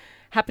currently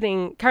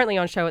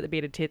on show at the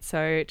Bearded Tit.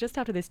 So just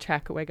after this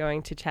track, we're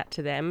going to chat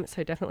to them.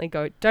 So definitely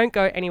don't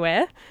go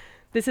anywhere.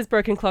 This is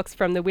Broken Clocks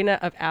from the winner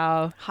of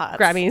our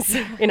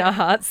Grammys in our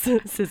hearts,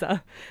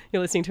 SZA.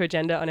 You're listening to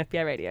Agenda on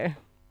FBI Radio.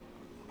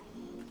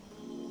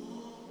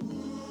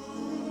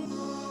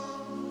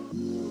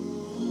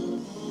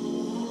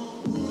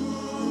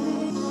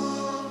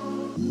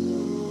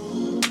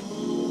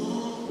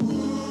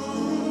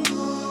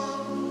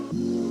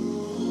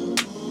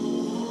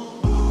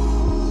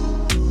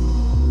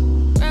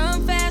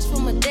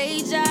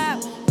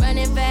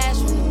 Running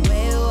fast from the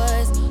way it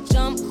was.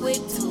 Jump quick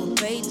to a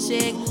great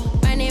chick.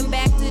 Running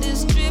back to the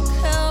strip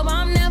club.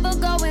 I'm never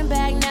going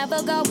back,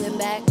 never going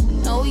back.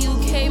 No, you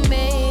can't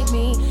make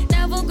me.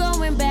 Never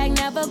going back,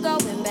 never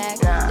going back.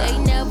 They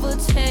never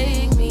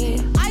take me.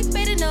 I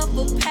paid enough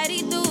for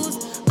petty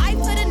dues. I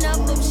put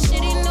enough of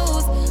shitty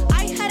news.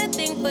 I had a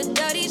thing for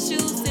dirty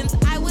shoes since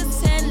I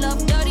was 10.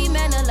 Love dirty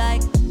men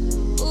alike.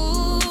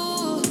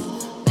 Ooh,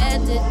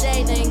 better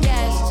day than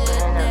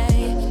yesterday.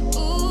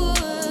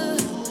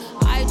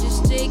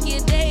 Take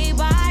it day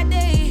by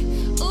day.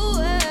 Ooh,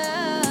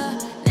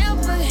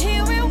 never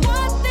hearing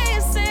what they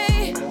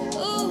say.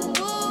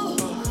 Ooh,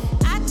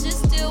 I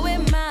just do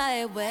it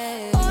my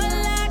way. All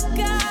I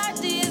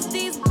got is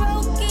these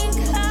broken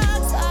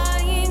clocks. I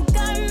ain't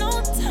got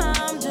no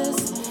time,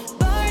 just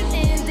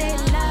burning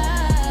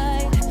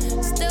daylight.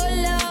 Still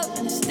love,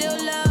 and it's still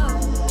love,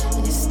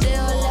 and it's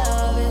still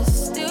love, it's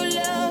still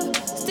love,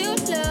 still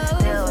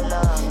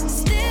love,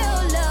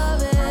 still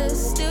love, it's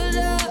still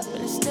love,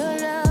 and it's still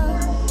love.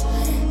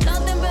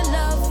 Nothing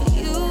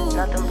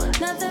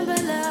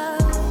but love,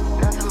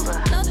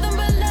 nothing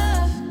but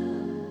love.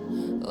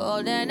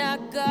 All that I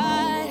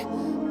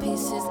got,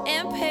 pieces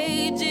and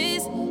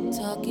pages,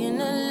 talking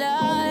a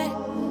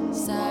lot.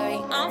 Sorry,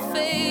 I'm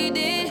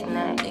faded.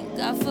 Think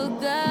I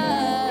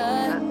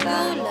forgot.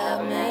 You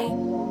love me,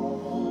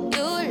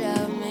 you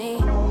love me,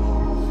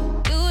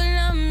 you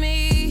love me.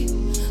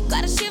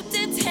 Gotta shift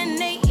at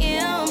 10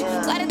 a.m.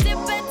 Gotta dip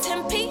at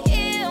 10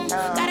 p.m.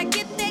 Gotta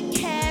get that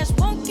cash,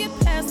 won't get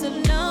past the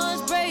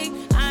lunch break.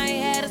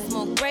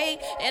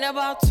 In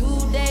about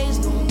 2 days,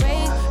 gon'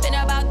 break. Been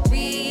about 3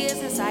 years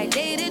since I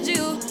dated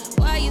you.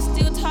 Why you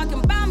still talking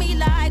about me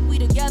like we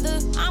together?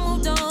 I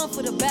moved on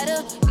for the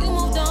better. You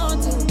moved on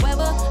to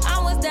whoever.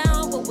 I was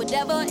down for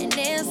whatever and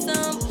then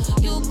some.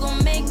 You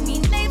gon' make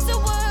me late to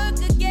work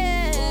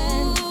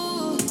again.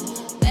 Ooh,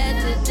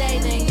 better day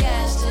than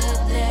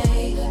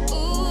yesterday.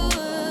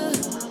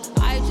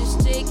 Ooh, I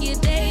just take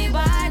it day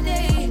by day.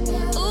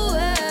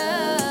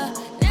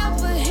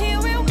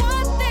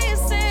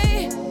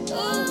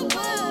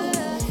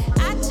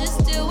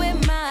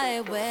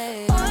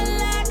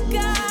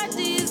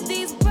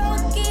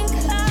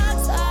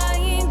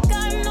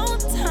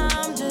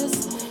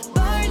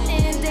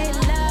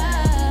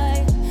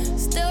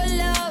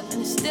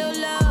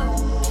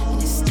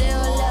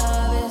 Still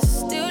love,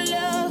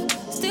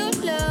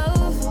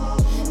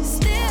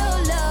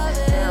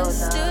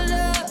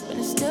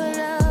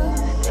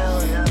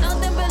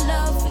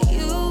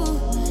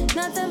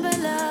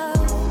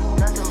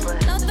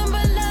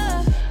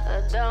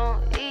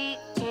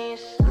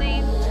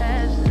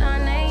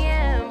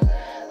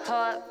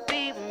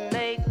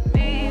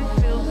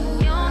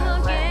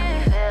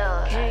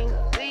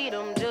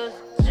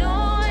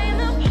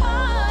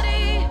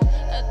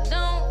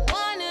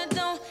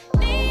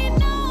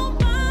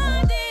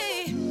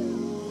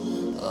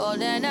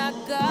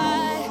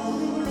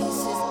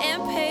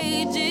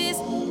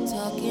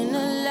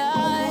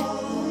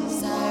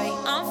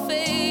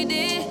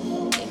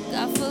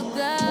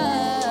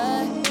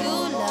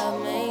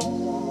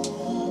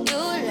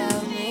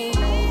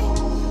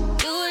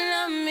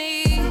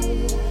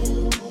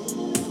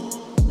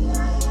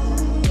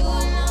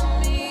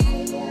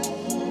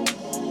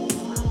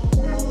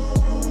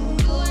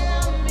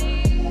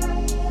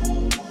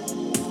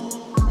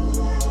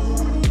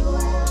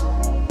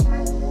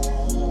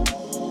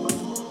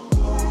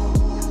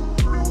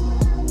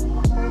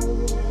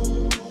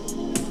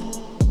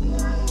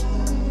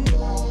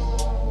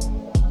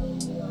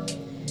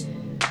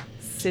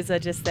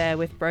 SZA just there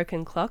with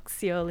Broken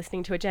Clocks. You're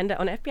listening to Agenda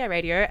on FBI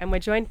Radio, and we're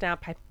joined now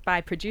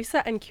by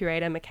producer and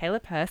curator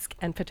Michaela Perske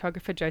and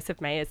photographer Joseph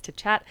Mayers to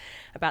chat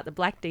about the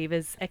Black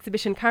Divas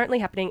exhibition currently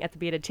happening at the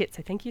Bearded Tit.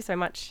 So thank you so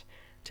much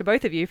to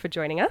both of you for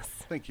joining us.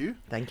 Thank you.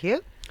 Thank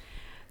you.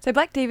 So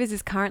Black Divas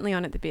is currently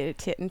on at the Bearded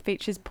Tit and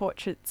features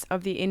portraits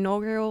of the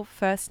inaugural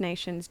First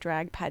Nations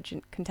drag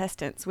pageant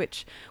contestants,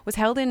 which was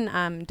held in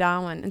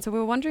Darwin. And so we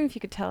were wondering if you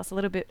could tell us a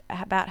little bit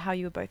about how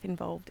you were both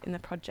involved in the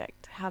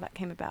project, how that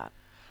came about.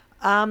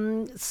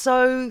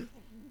 So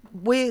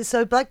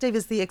Black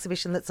Divas, the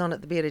exhibition that's on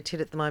at the Bearded Tit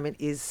at the moment,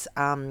 is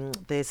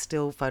there's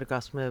still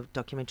photographs from a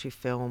documentary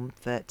film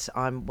that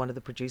I'm one of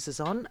the producers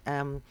of,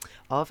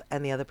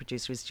 and the other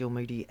producer is Jill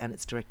Moody, and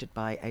it's directed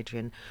by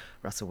Adrian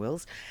Russell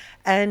Wills.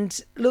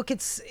 And look,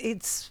 it's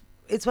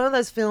one of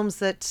those films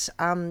that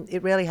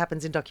it rarely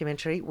happens in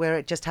documentary, where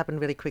it just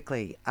happened really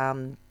quickly.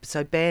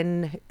 So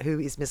Ben, who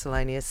is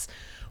Miscellaneous,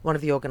 one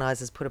of the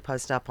organisers, put a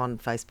post up on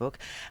Facebook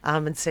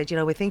and said,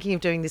 we're thinking of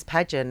doing this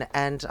pageant,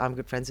 and I'm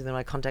good friends with him.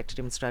 I contacted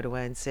him straight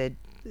away and said,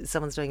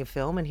 someone's doing a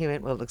film, and he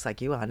went, well, it looks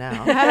like you are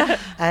now.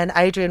 And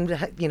Adrian,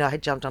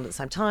 had jumped on at the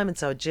same time, and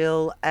so had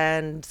Jill.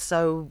 And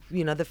so,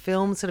 the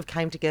film sort of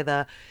came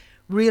together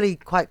really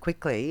quite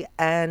quickly.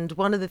 And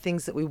one of the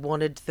things that we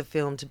wanted the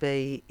film to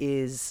be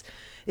is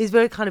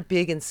very kind of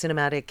big and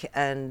cinematic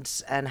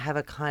and have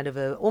a kind of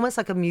almost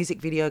like a music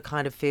video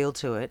kind of feel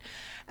to it.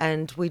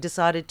 And we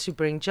decided to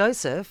bring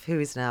Joseph, who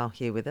is now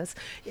here with us,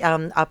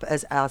 up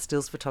as our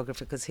stills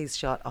photographer, because he's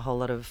shot a whole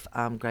lot of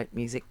great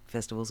music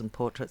festivals and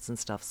portraits and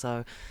stuff.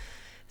 So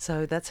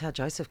that's how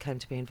Joseph came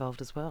to be involved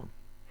as well.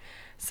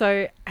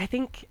 So I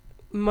think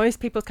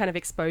most people's kind of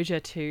exposure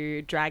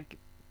to drag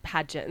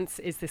pageants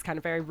is this kind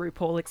of very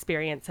RuPaul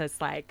experience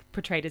as like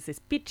portrayed as this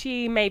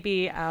bitchy,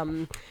 maybe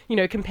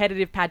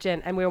competitive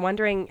pageant, and we were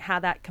wondering how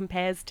that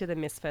compares to the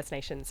Miss First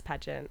Nations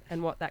pageant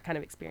and what that kind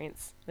of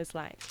experience was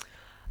like.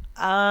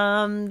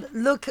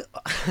 Look,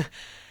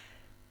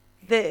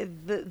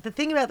 the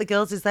thing about the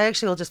girls is they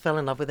actually all just fell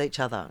in love with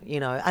each other,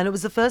 and it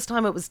was the first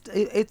time it was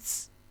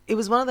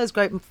one of those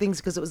great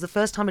things because it was the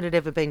first time it had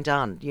ever been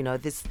done.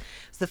 This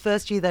was the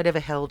first year they'd ever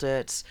held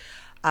it.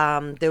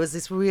 There was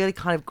this really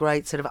kind of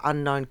great sort of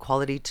unknown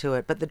quality to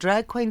it. But the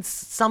drag queens,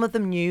 some of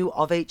them knew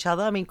of each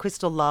other. I mean,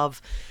 Crystal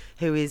Love,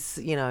 who is,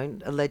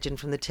 a legend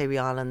from the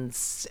Tiwi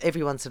Islands,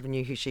 everyone sort of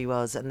knew who she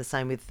was. And the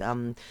same with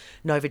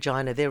No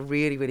Vagina. They're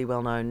really, really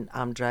well-known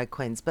drag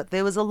queens. But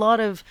there was a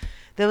lot of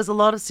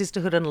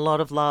sisterhood and a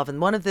lot of love.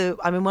 And one of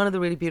the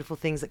really beautiful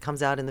things that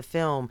comes out in the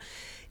film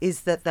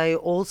is that they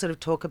all sort of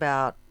talk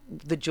about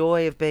the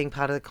joy of being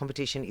part of the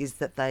competition is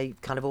that they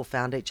kind of all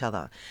found each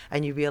other,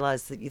 and you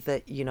realise that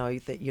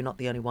you're not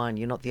the only one.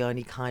 You're not the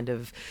only kind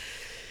of,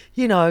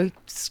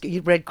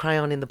 red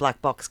crayon in the black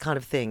box kind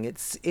of thing.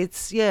 It's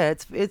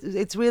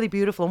really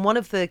beautiful. And one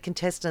of the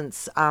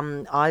contestants,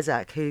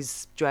 Isaac,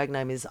 whose drag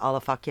name is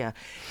Alafakia,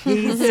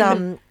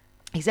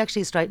 he's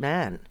actually a straight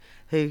man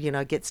who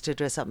gets to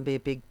dress up and be a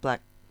big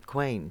black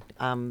queen,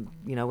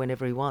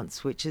 whenever he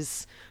wants, which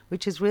is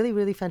really,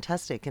 really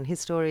fantastic. And his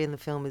story in the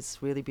film is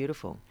really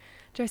beautiful.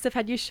 Joseph,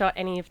 had you shot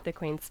any of the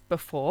queens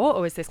before,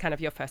 or was this kind of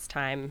your first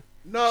time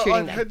No, shooting I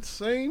them? had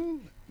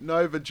seen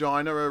No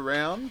Vagina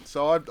around.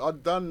 So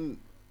I'd done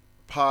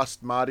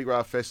past Mardi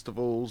Gras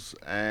festivals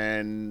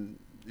and,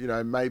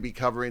 maybe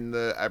covering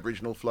the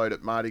Aboriginal float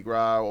at Mardi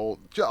Gras, or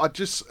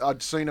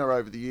I'd seen her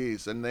over the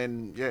years, and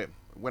then,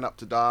 went up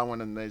to Darwin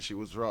and there she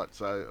was, right.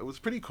 So it was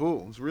pretty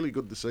cool. It was really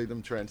good to see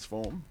them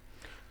transform.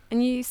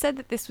 And you said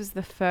that this was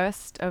the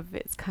first of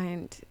its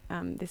kind,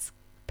 this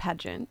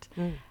pageant.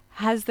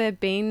 Has there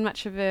been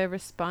much of a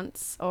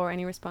response or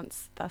any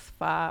response thus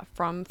far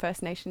from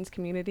First Nations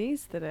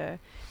communities do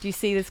you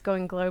see this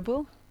going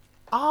global?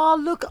 Oh,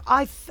 look,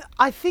 I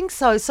think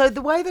so. So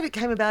the way that it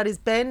came about is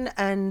Ben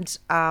and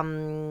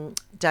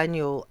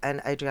Daniel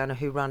and Adriana,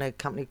 who run a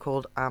company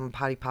called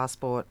Party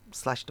Passport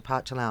 /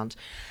 Departure Lounge,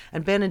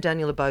 and Ben and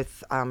Daniel are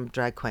both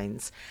drag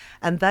queens,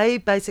 and they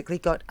basically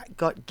got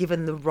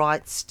given the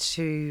rights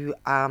to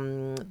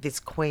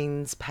this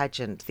Queen's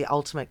pageant, the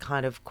ultimate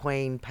kind of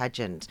Queen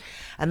pageant,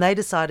 and they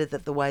decided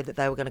that the way that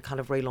they were going to kind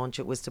of relaunch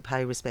it was to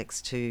pay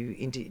respects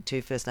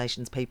to First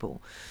Nations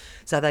people.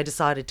 So they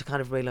decided to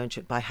kind of relaunch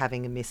it by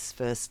having a Miss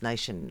First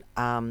Nation.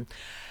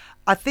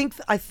 I think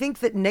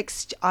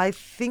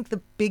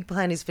the big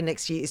plan is for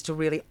next year is to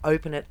really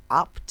open it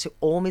up to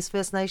all Miss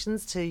First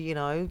Nations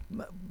to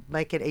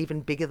make it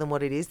even bigger than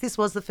what it is. This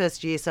was the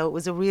first year, so it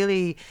was a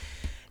really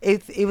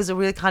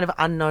kind of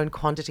unknown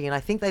quantity, and I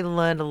think they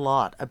learned a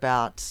lot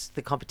about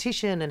the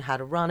competition and how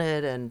to run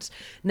it. And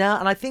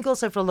I think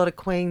also for a lot of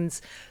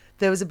queens,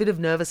 there was a bit of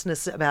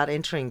nervousness about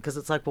entering because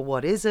it's like, well,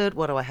 what is it?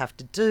 What do I have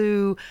to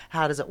do?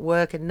 How does it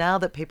work? And now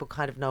that people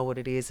kind of know what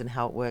it is and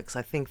how it works,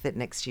 I think that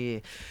next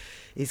year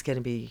is going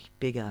to be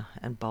bigger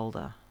and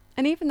bolder.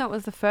 And even though it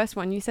was the first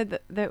one, you said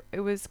that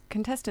it was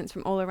contestants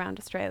from all around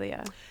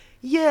Australia.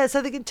 Yeah,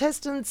 so the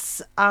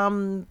contestants,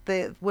 where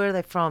are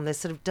they from? They're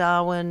sort of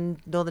Darwin,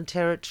 Northern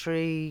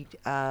Territory,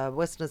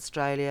 Western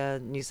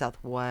Australia, New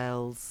South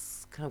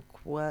Wales, kind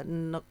of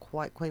not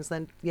quite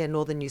Queensland,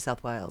 northern New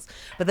South Wales.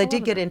 But they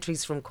did get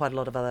entries from quite a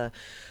lot of other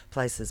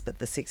places, but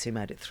the 6 who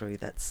made it through,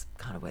 that's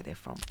kind of where they're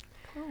from.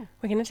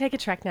 We're going to take a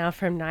track now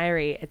from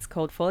Nairi. It's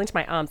called Fall Into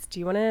My Arms. Do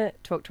you want to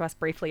talk to us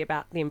briefly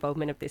about the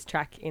involvement of this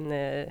track in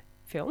the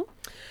film?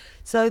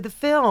 So the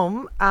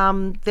film,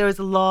 there is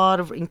a lot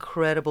of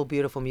incredible,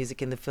 beautiful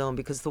music in the film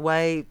because the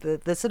way,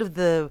 the sort of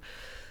the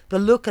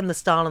look and the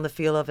style and the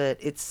feel of it,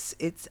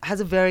 it has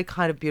a very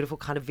kind of beautiful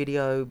kind of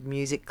video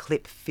music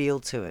clip feel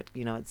to it.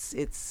 You know,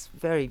 it's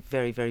very,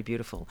 very, very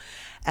beautiful.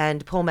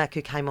 And Paul Mack,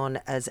 who came on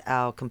as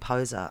our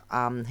composer,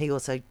 he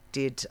also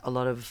did a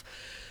lot of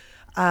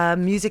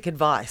music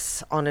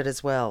advice on it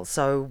as well.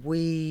 So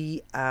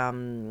we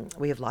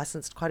have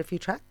licensed quite a few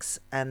tracks,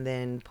 and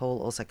then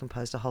Paul also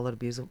composed a whole lot of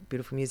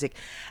beautiful music,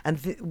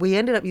 and we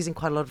ended up using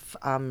quite a lot of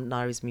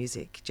Nairi's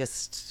music. It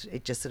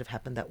just sort of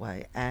happened that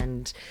way.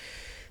 And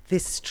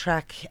this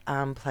track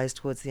plays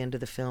towards the end of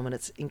the film, and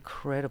it's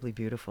incredibly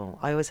beautiful.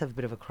 I always have a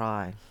bit of a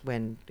cry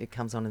when it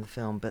comes on in the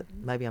film, but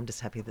maybe I'm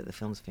just happy that the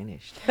film's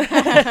finished.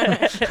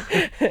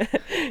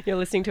 You're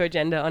listening to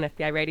Agenda on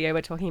FBI Radio.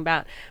 We're talking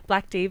about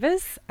Black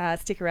Divas.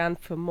 Stick around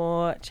for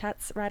more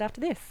chats right after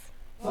this.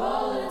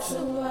 Fall into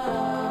my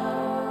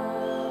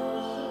arms.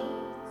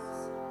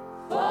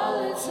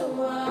 Fall into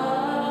my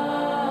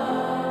arms.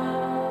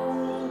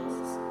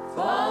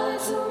 Fall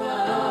into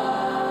my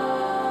arms.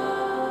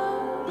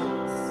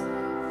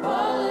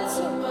 Fall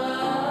into my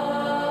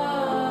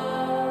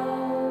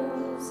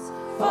arms.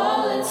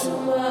 Fall into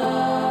my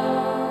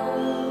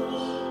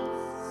arms.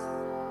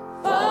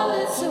 Fall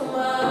into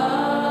my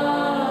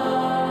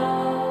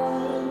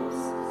arms.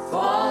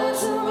 Fall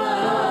into my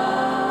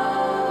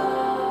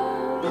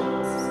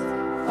arms.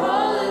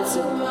 Fall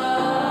into my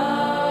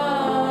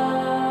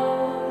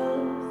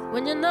arms.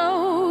 When you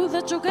know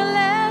that you can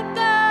let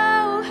go,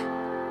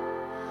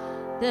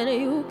 then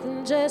you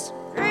can just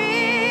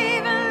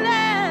breathe and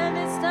let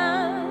it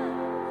stop.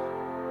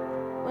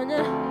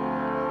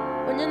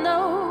 When you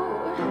know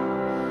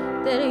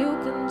that you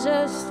can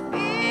just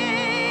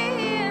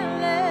feel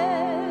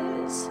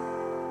this.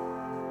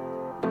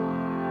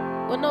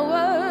 When no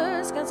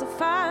words can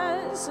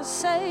suffice to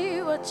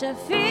say what you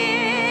feel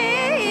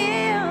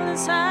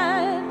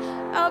inside,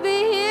 I'll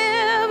be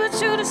here, but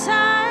you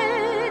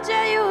decide,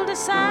 you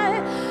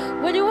decide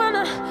when you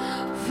wanna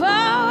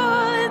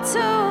fall into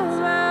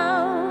my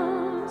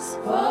arms.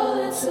 Fall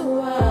into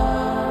my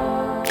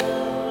arms.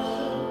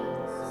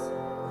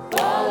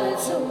 Fall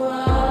into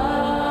my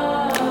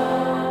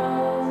arms.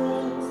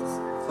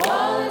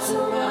 Fall into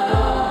my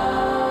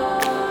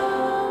arms.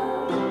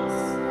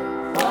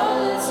 Fall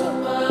into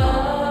my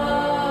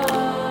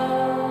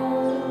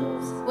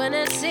arms. When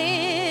it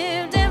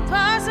seemed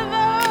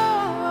impossible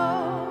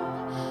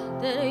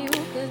that you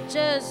could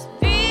just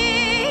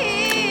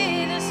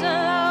be this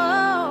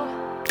alone.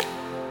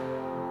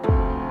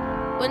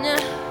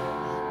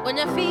 When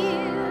you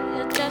feel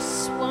you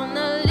just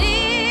wanna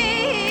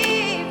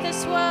leave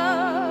this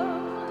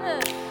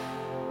world.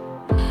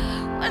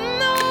 When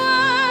no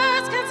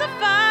words can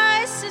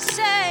suffice to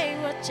say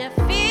what you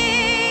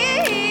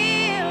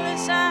feel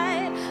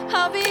inside,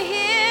 I'll be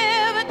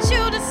here, but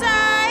you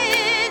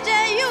decide,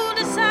 you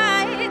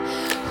decide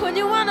when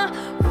you wanna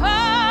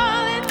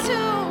fall into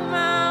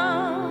my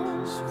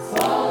arms.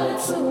 Fall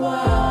into my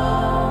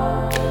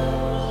arms.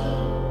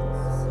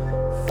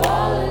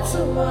 Fall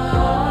into my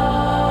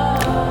arms.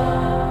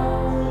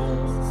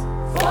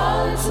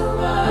 Fall into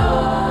my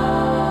arms.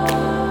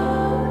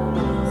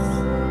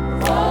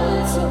 Fall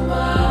into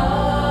my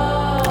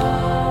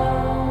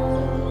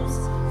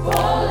arms.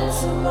 Fall into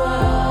my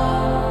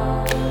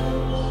arms.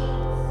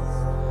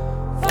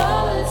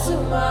 Fall into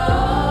my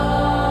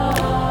arms.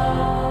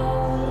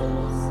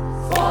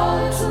 Fall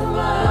into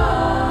my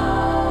arms.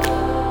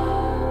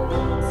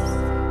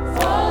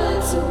 Fall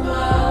into my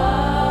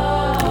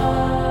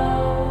arms.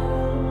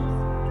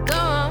 Go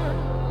on,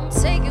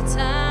 take your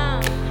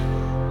time,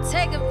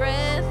 take a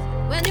breath.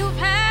 When you've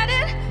had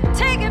it,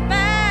 take it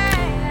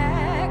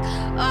back.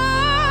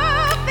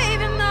 Oh,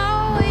 baby,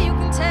 no, you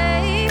can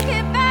take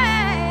it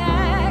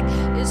back.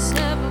 It's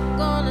never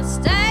gonna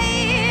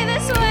stay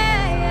this way.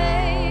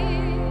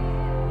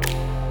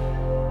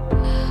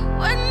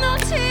 When no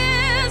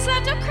tears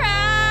left to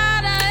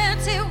cry to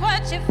empty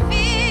what you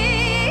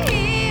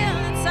feel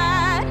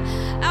inside,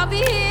 I'll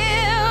be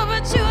here,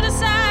 but you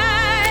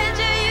decide,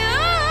 you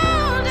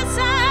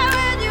decide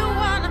when you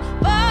wanna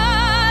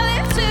fall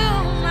into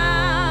my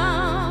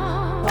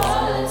arms.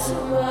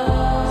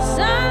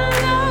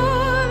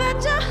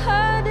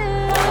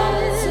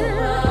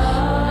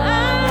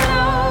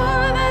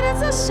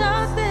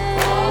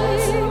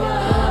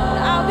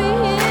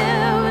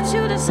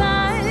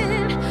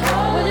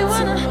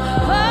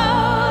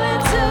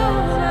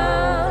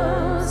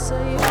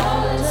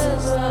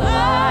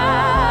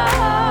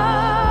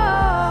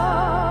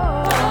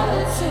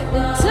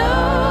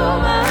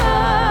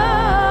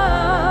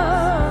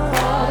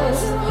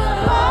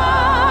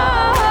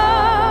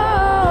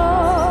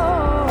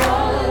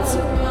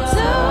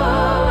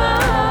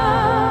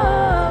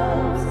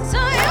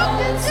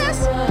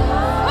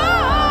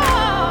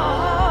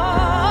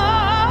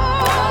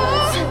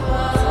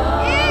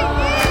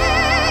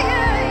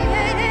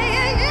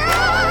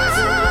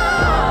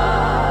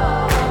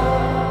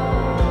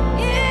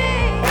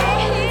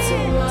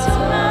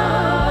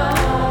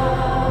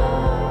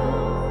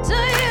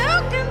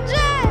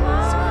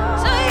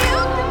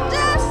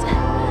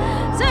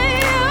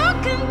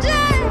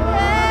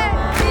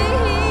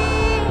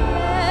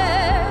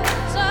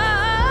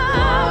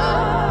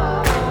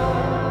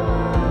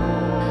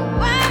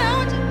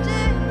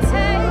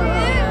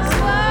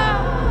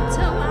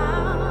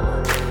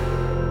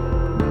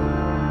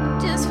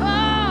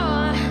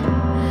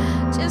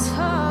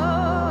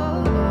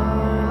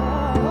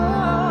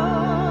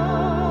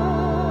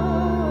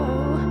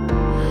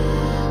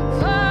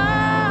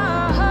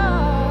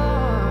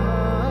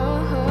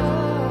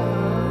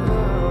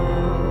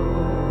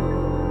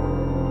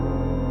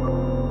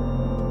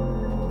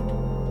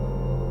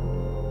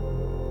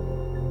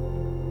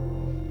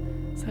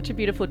 Such a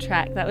beautiful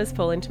track. That was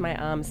Fall Into My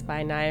Arms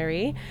by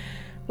Nairi.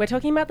 We're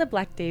talking about the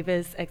Black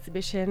Divas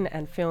exhibition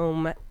and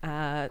film.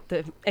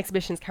 The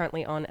exhibition's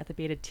currently on at the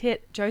Bearded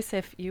Tit.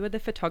 Joseph, you were the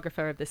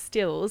photographer of the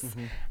stills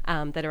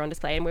that are on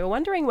display, and we were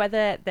wondering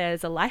whether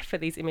there's a life for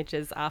these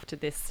images after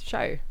this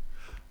show.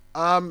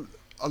 A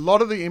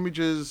lot of the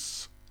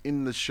images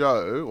in the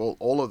show, or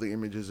all of the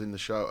images in the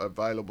show, are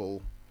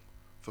available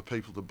for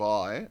people to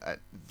buy at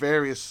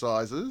various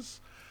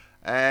sizes.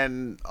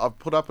 And I've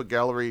put up a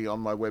gallery on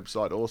my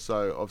website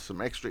also of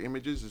some extra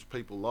images if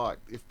people like.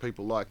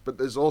 But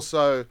there's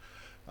also,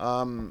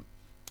 I'm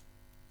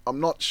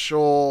not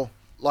sure,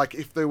 like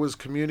if there was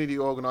community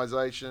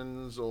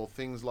organisations or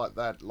things like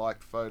that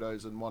liked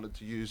photos and wanted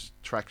to use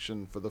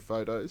traction for the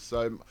photos.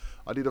 So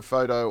I did a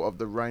photo of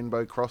the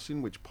rainbow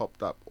crossing, which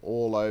popped up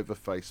all over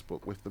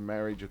Facebook with the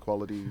marriage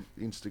equality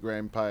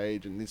Instagram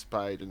page and this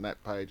page and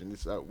that page, and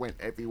this it went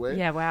everywhere.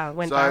 Yeah, wow, it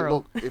went so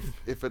viral. Look,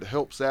 if it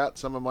helps out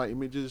some of my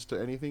images to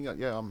anything,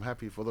 yeah, I'm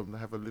happy for them to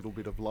have a little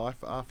bit of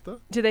life after.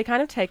 Do they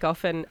kind of take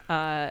off and,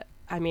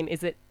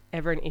 is it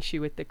ever an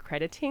issue with the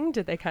crediting?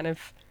 Do they kind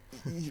of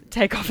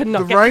take off and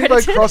not get rainbow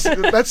credited?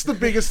 crossing, that's the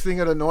biggest thing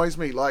that annoys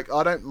me. Like,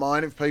 I don't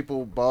mind if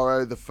people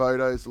borrow the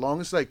photos as long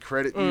as they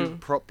credit you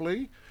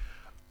properly.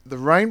 The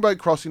rainbow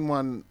crossing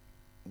one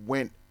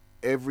went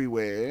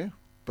everywhere,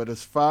 but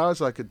as far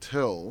as I could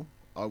tell,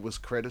 I was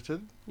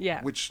credited,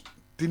 which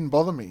didn't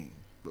bother me.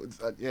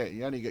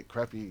 You only get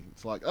crappy.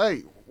 It's like,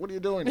 hey, what are you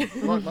doing?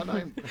 Write my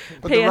name.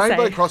 But the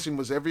rainbow crossing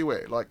was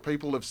everywhere. Like,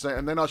 people have seen,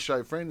 and then I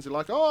show friends, they're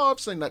like, oh, I've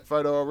seen that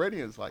photo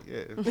already. And it's like,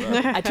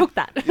 yeah. I took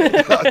that.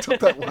 Yeah, I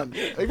took that one.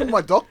 Even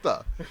my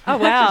doctor. Oh,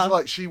 wow. She's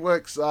like, she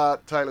works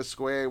Taylor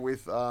Square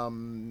with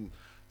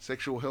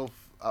sexual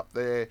health up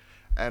there.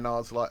 And I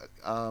was like,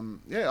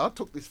 I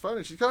took this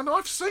photo. She's going,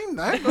 I've seen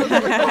that. And I was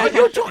like, oh,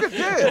 you took it,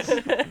 yes.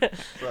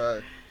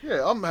 So,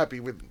 yeah, I'm happy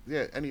with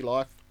any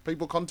life.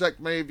 People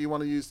contact me if you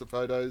want to use the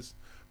photos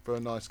for a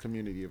nice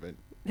community event.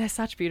 They're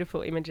such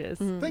beautiful images.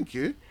 Thank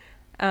you.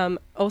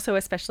 Also,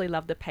 especially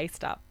love the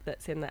paste up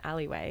that's in the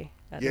alleyway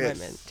at the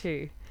moment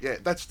too. Yeah,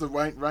 that's the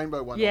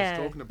rainbow one I was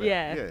talking about.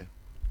 Yeah.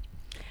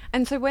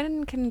 And so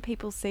when can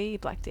people see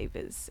Black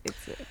Divas?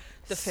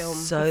 The film.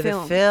 So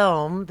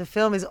the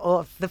film is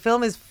off. The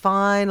film is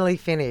finally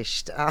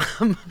finished.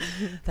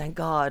 Thank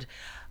God.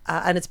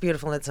 And it's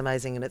beautiful and it's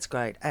amazing and it's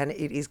great. And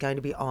it is going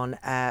to be on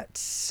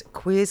at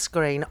Queer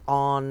Screen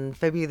on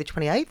February the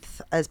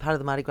 28th as part of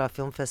the Mardi Gras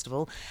Film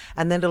Festival.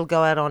 And then it'll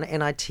go out on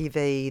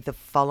NITV the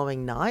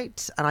following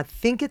night. And I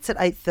think it's at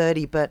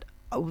 8:30, but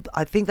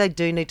I think they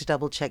do need to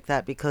double check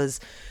that because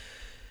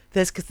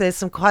there's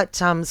some quite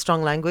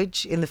strong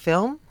language in the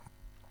film.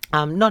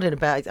 Not in a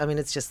bad,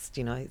 it's just,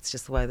 it's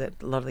just the way that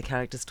a lot of the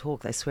characters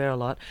talk. They swear a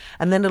lot.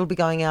 And then it'll be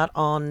going out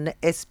on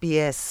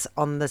SBS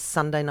on the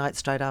Sunday night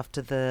straight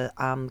after the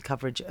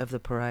coverage of the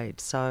parade.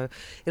 So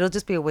it'll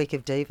just be a week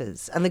of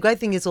divas. And the great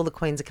thing is all the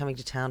queens are coming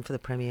to town for the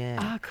premiere.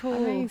 Ah, cool.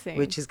 Amazing.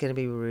 Which is going to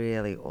be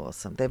really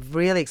awesome. They're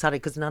really excited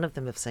because none of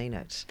them have seen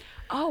it.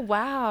 Oh,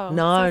 wow.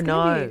 No.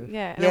 No.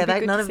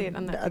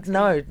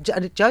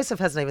 Joseph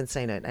hasn't even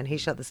seen it and he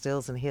shot the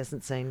stills and he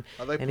hasn't seen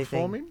Are they anything.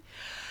 Performing?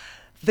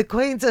 The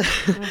Queens are...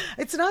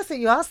 It's nice that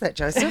you asked that,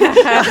 Joseph.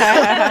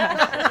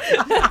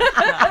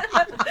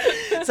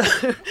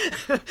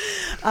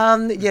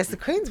 Yes, the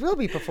Queens will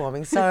be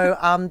performing. So,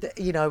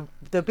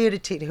 the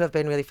Bearded Tit, who have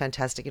been really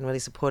fantastic and really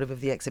supportive of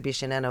the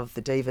exhibition and of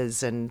the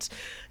divas and,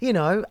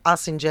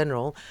 us in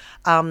general.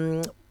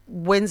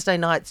 Wednesday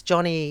nights,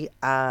 Johnny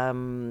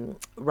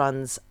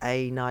runs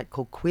a night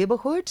called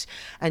Queerborhood,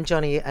 and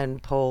Johnny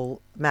and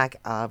Paul Mac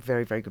are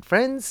very, very good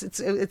friends.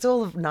 It's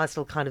all a nice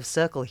little kind of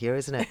circle here,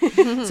 isn't it?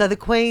 So the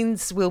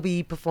Queens will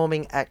be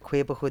performing at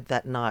Queerborhood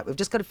that night. We've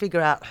just got to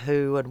figure out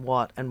who and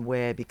what and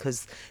where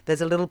because there's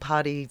a little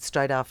party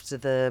straight after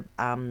the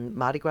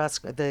Mardi Gras,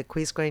 the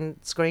Queer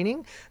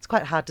screening. It's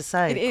quite hard to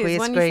say. It is. Queer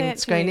When screening. you say it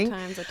too many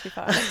times or too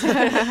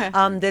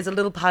fast. There's a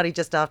little party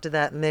just after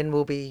that, and then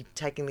we'll be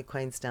taking the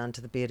Queens down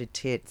to the Bearded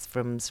Tits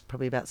from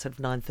probably about sort of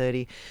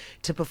 9:30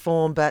 to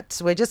perform.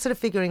 But we're just sort of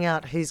figuring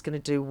out who's going to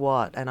do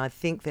what, and I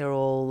think they're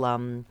all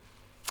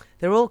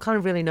kind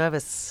of really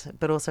nervous,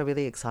 but also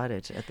really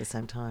excited at the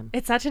same time.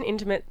 It's such an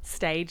intimate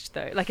stage,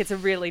 though. Like, it's a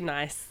really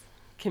nice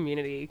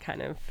community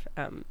kind of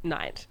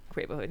night,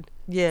 Queerborhood.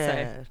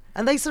 Yeah. So.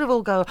 And they sort of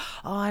all go,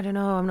 oh, I don't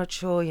know, I'm not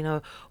sure,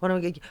 what am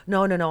I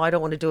no, I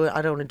don't want to do it,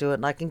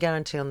 And I can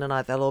guarantee on the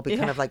night they'll all be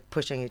kind of like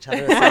pushing each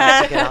other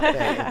aside to get up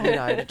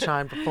there, to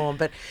try and perform.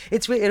 But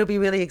it'll be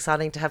really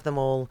exciting to have them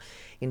all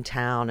in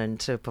town and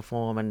to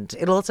perform. And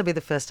it'll also be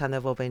the first time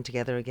they've all been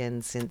together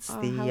again since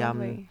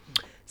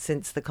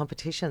the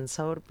competition,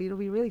 so it'll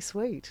be really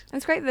sweet.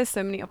 It's great that there's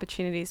so many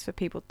opportunities for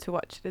people to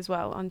watch it as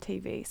well on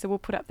TV. So we'll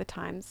put up the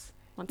times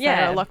once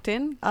they're locked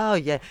in. Oh,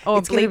 yeah. Or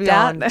it's going to be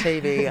out. on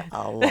TV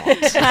a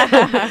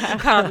lot.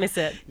 Can't miss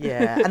it.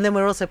 Yeah. And then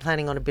we're also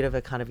planning on a bit of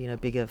a kind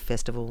of, bigger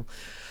festival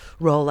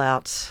roll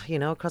out,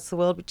 across the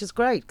world, which is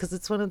great because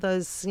it's one of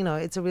those,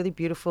 it's a really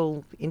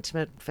beautiful,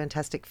 intimate,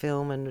 fantastic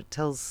film, and it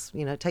tells,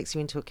 takes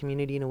you into a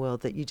community in a world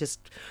that you just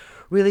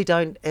really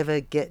don't ever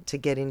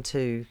get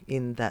into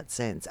in that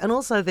sense. And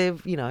also they're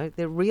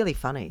really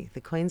funny.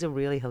 The Queens are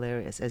really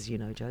hilarious, as you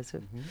know,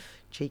 Joseph. Mm-hmm.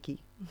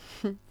 Cheeky,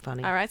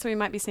 funny. All right, so we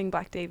might be seeing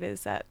Black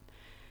Divas at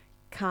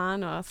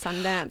Cannes or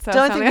Sundance. Or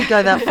don't think we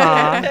go that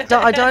far.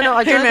 I don't know.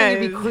 I don't think knows?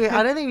 it'd be queer.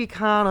 I don't think it'd be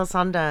Cannes or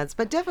Sundance,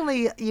 but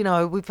definitely,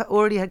 we've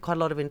already had quite a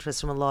lot of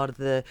interest from a lot of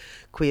the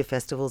queer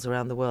festivals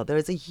around the world. There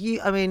is a huge.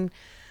 I mean,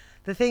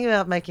 the thing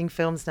about making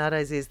films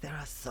nowadays is there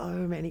are so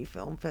many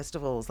film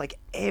festivals. Like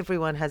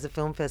everyone has a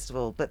film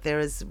festival, but there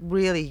is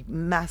really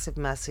massive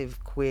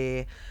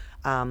queer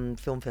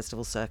film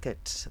festival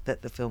circuit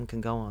that the film can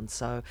go on.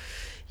 So,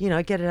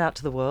 get it out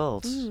to the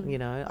world.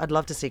 I'd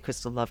love to see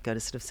Crystal Love go to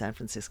sort of San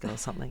Francisco or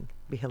something.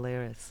 It'd be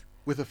hilarious.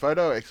 With a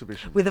photo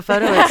exhibition.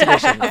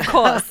 Of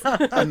course.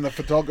 And the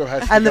photographer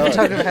has to and go. The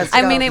photographer has to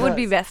I go, mean, it of would course.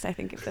 be best, I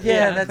think, if the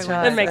that's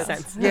right. That makes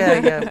sense.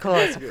 Yeah, of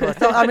course.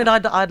 So, I mean,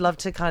 I'd love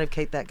to kind of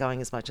keep that going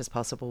as much as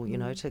possible,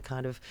 to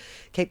kind of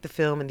keep the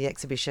film and the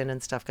exhibition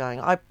and stuff going.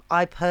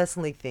 I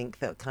personally think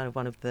that kind of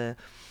one of the,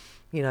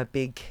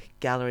 big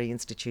gallery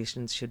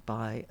institutions should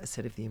buy a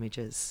set of the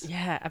images.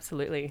 Yeah,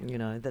 absolutely.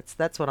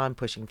 That's what I'm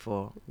pushing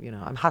for.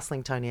 I'm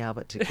hustling Tony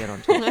Albert to get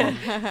onto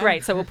it.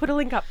 Great, so we'll put a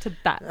link up to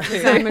that.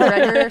 Sam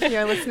McGregor, if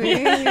you're listening,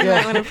 you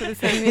might want to put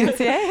this in the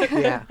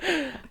NCA.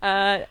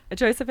 Yeah.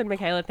 Joseph and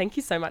Michaela, thank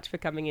you so much for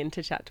coming in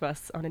to chat to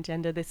us on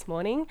Agenda this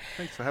morning.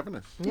 Thanks for having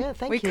us. Yeah,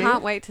 thank we you. We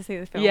can't wait to see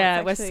the film.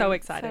 Yeah, we're so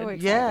excited.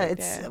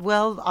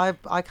 Well,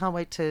 I can't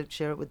wait to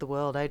share it with the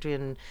world.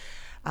 Adrian,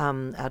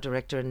 our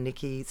director, and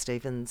Nikki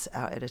Stevens,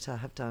 our editor,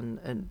 have done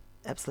an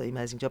absolutely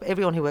amazing job.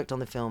 Everyone who worked on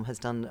the film has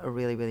done a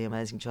really, really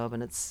amazing job,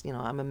 and it's,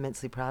 I'm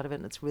immensely proud of it,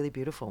 and it's really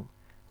beautiful.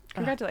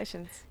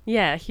 Congratulations.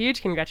 Yeah,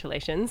 huge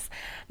congratulations.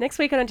 Next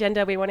week on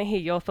Agenda, we want to hear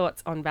your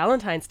thoughts on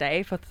Valentine's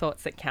Day for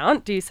Thoughts That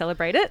Count. Do you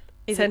celebrate it?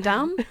 Is it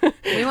dumb?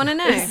 We want to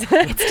know.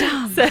 It's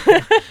dumb.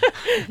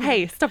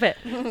 Hey, stop it.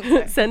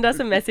 Send us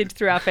a message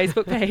through our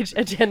Facebook page,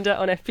 Agenda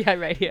on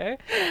FBI Radio.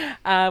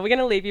 We're going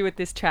to leave you with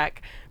this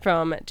track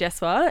from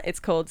Jeswa. It's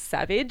called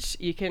Savage.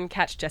 You can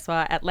catch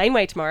Jeswa at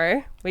Laneway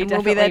tomorrow. We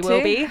definitely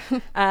will be.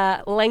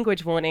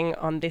 Language warning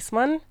on this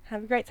one.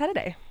 Have a great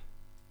Saturday.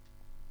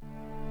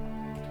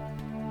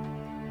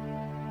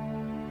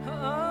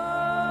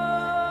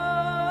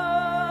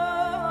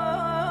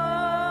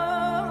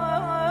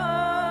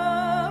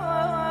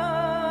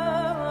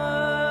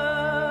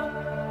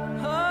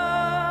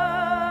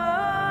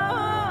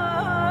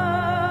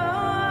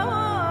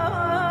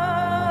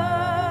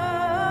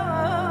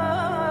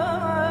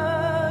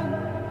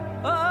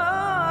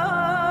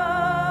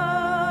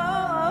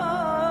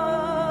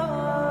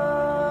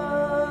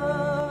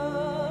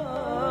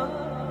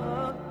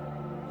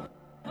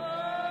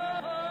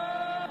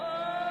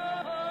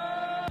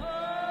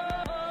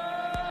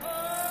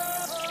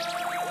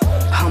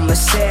 I'm a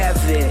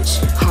savage,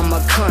 I'm a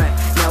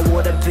cunt. Now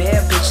all the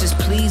bad bitches,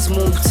 please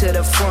move to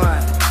the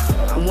front.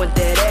 I want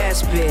that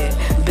ass bit,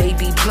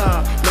 baby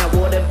plump. Now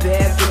all the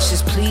bad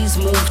bitches, please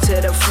move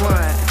to the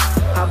front.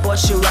 I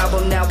bought your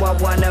album, now I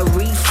want a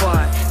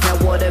refund.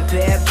 Now all the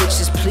bad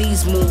bitches,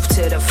 please move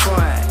to the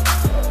front.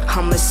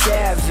 I'm a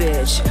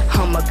savage,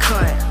 I'm a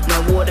cunt.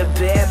 Now all the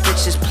bad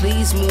bitches,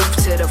 please move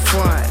to the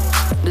front.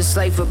 This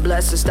life a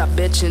blessing, stop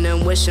bitching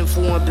and wishing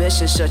for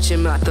ambition. Shut your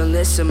mouth and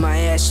listen, my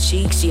ass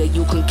cheeks, yeah,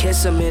 you can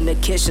kiss them in the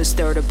kitchen.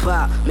 Stir the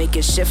pot, make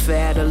it shit for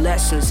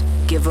adolescents.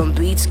 Give them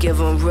beats, give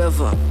them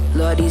rhythm.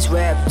 Love these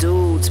rap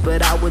dudes,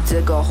 but I would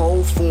dig a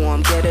hole for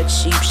them. Get a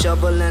cheap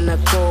shovel and a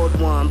cold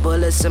one,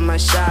 bullets in my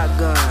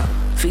shotgun.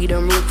 Feed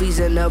them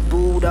roofies in the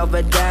boot of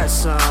a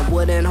Datsun.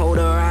 Wouldn't hold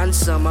a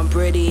ransom, I'm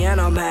pretty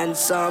and I'm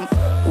handsome.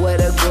 Where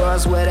the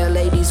girls, where the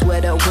ladies,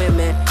 where the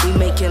women. We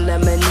making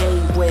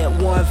lemonade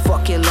with one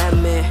fucking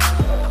lemon.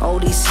 All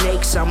these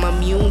snakes, I'm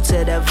immune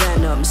to the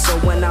venom. So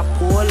when I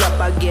pull up,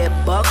 I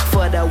get bucked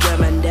for the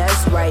women.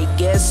 That's right,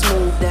 get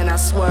smooth, then I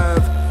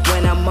swerve.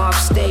 When I'm off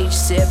stage,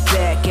 sit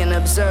back and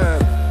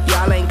observe.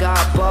 Y'all ain't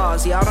got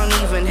bars, y'all don't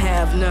even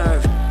have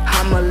nerve.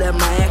 I'ma let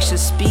my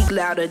actions speak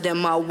louder than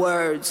my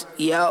words,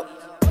 yup.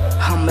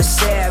 I'm a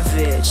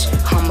savage,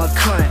 I'm a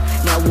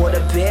cunt. Now all the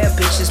bad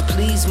bitches,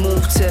 please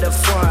move to the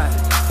front.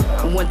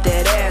 I want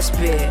that ass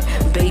bit,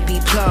 baby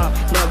plump.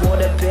 Now all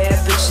the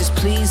bad bitches,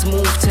 please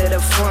move to the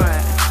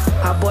front.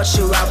 I bought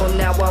your album,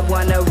 now I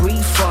want a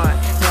refund.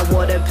 Now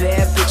all the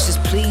bad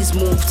bitches, please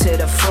move to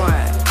the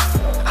front.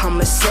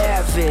 I'm a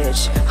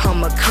savage,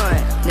 I'm a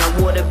cunt.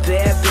 Now all the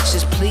bad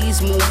bitches,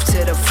 please move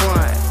to the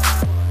front.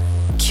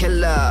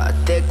 Killer,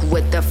 thick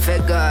with the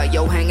figure.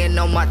 Yo, hanging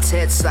on my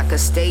tits like a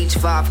stage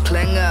 5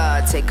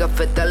 clinger. Take up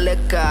for the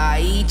liquor,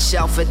 I eat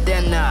y'all for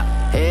dinner.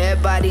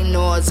 Everybody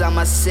knows I'm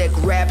a sick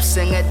rap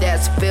singer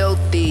that's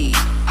filthy.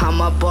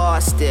 I'm a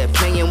bastard,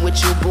 playing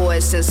with you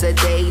boys since the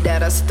day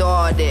that I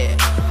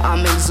started.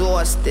 I'm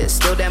exhausted,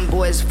 still them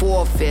boys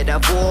forfeit.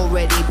 I've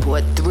already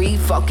put 3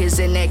 fuckers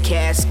in their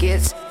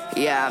caskets.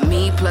 Yeah,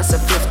 me plus a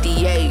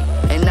 58,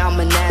 and I'm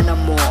an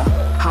animal.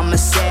 I'm a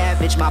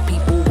savage, my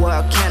people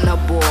were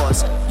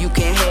cannibals. You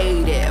can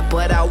hate it,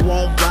 but I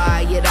won't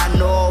buy it. I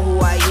know who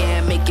I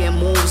am, making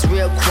moves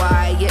real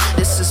quiet.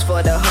 This is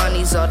for the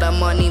honeys, all the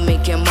money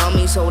making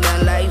mummies,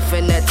 holding life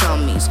in their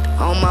tummies.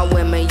 All my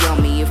women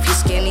yummy. If you're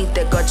skinny,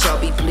 thick or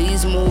chubby,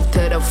 please move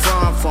to the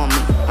front for me.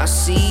 I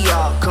see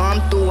y'all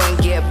come through and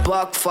get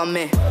buck for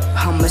me.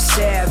 I'm a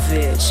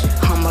savage,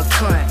 I'm a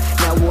cunt.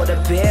 Now all the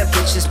bad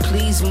bitches,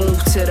 please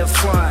move to the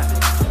front.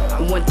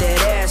 I want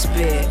that ass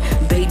big,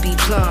 baby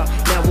plump.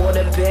 Now all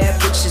the bad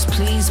bitches,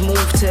 please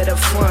move to the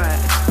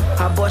front.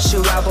 I bought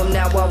your album,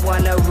 now I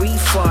want a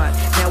refund.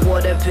 Now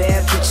all the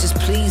bad bitches,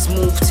 please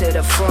move to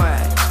the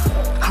front.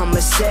 I'm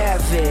a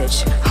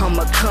savage, I'm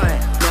a cunt.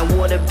 Now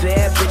all the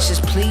bad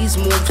bitches, please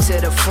move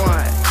to the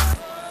front.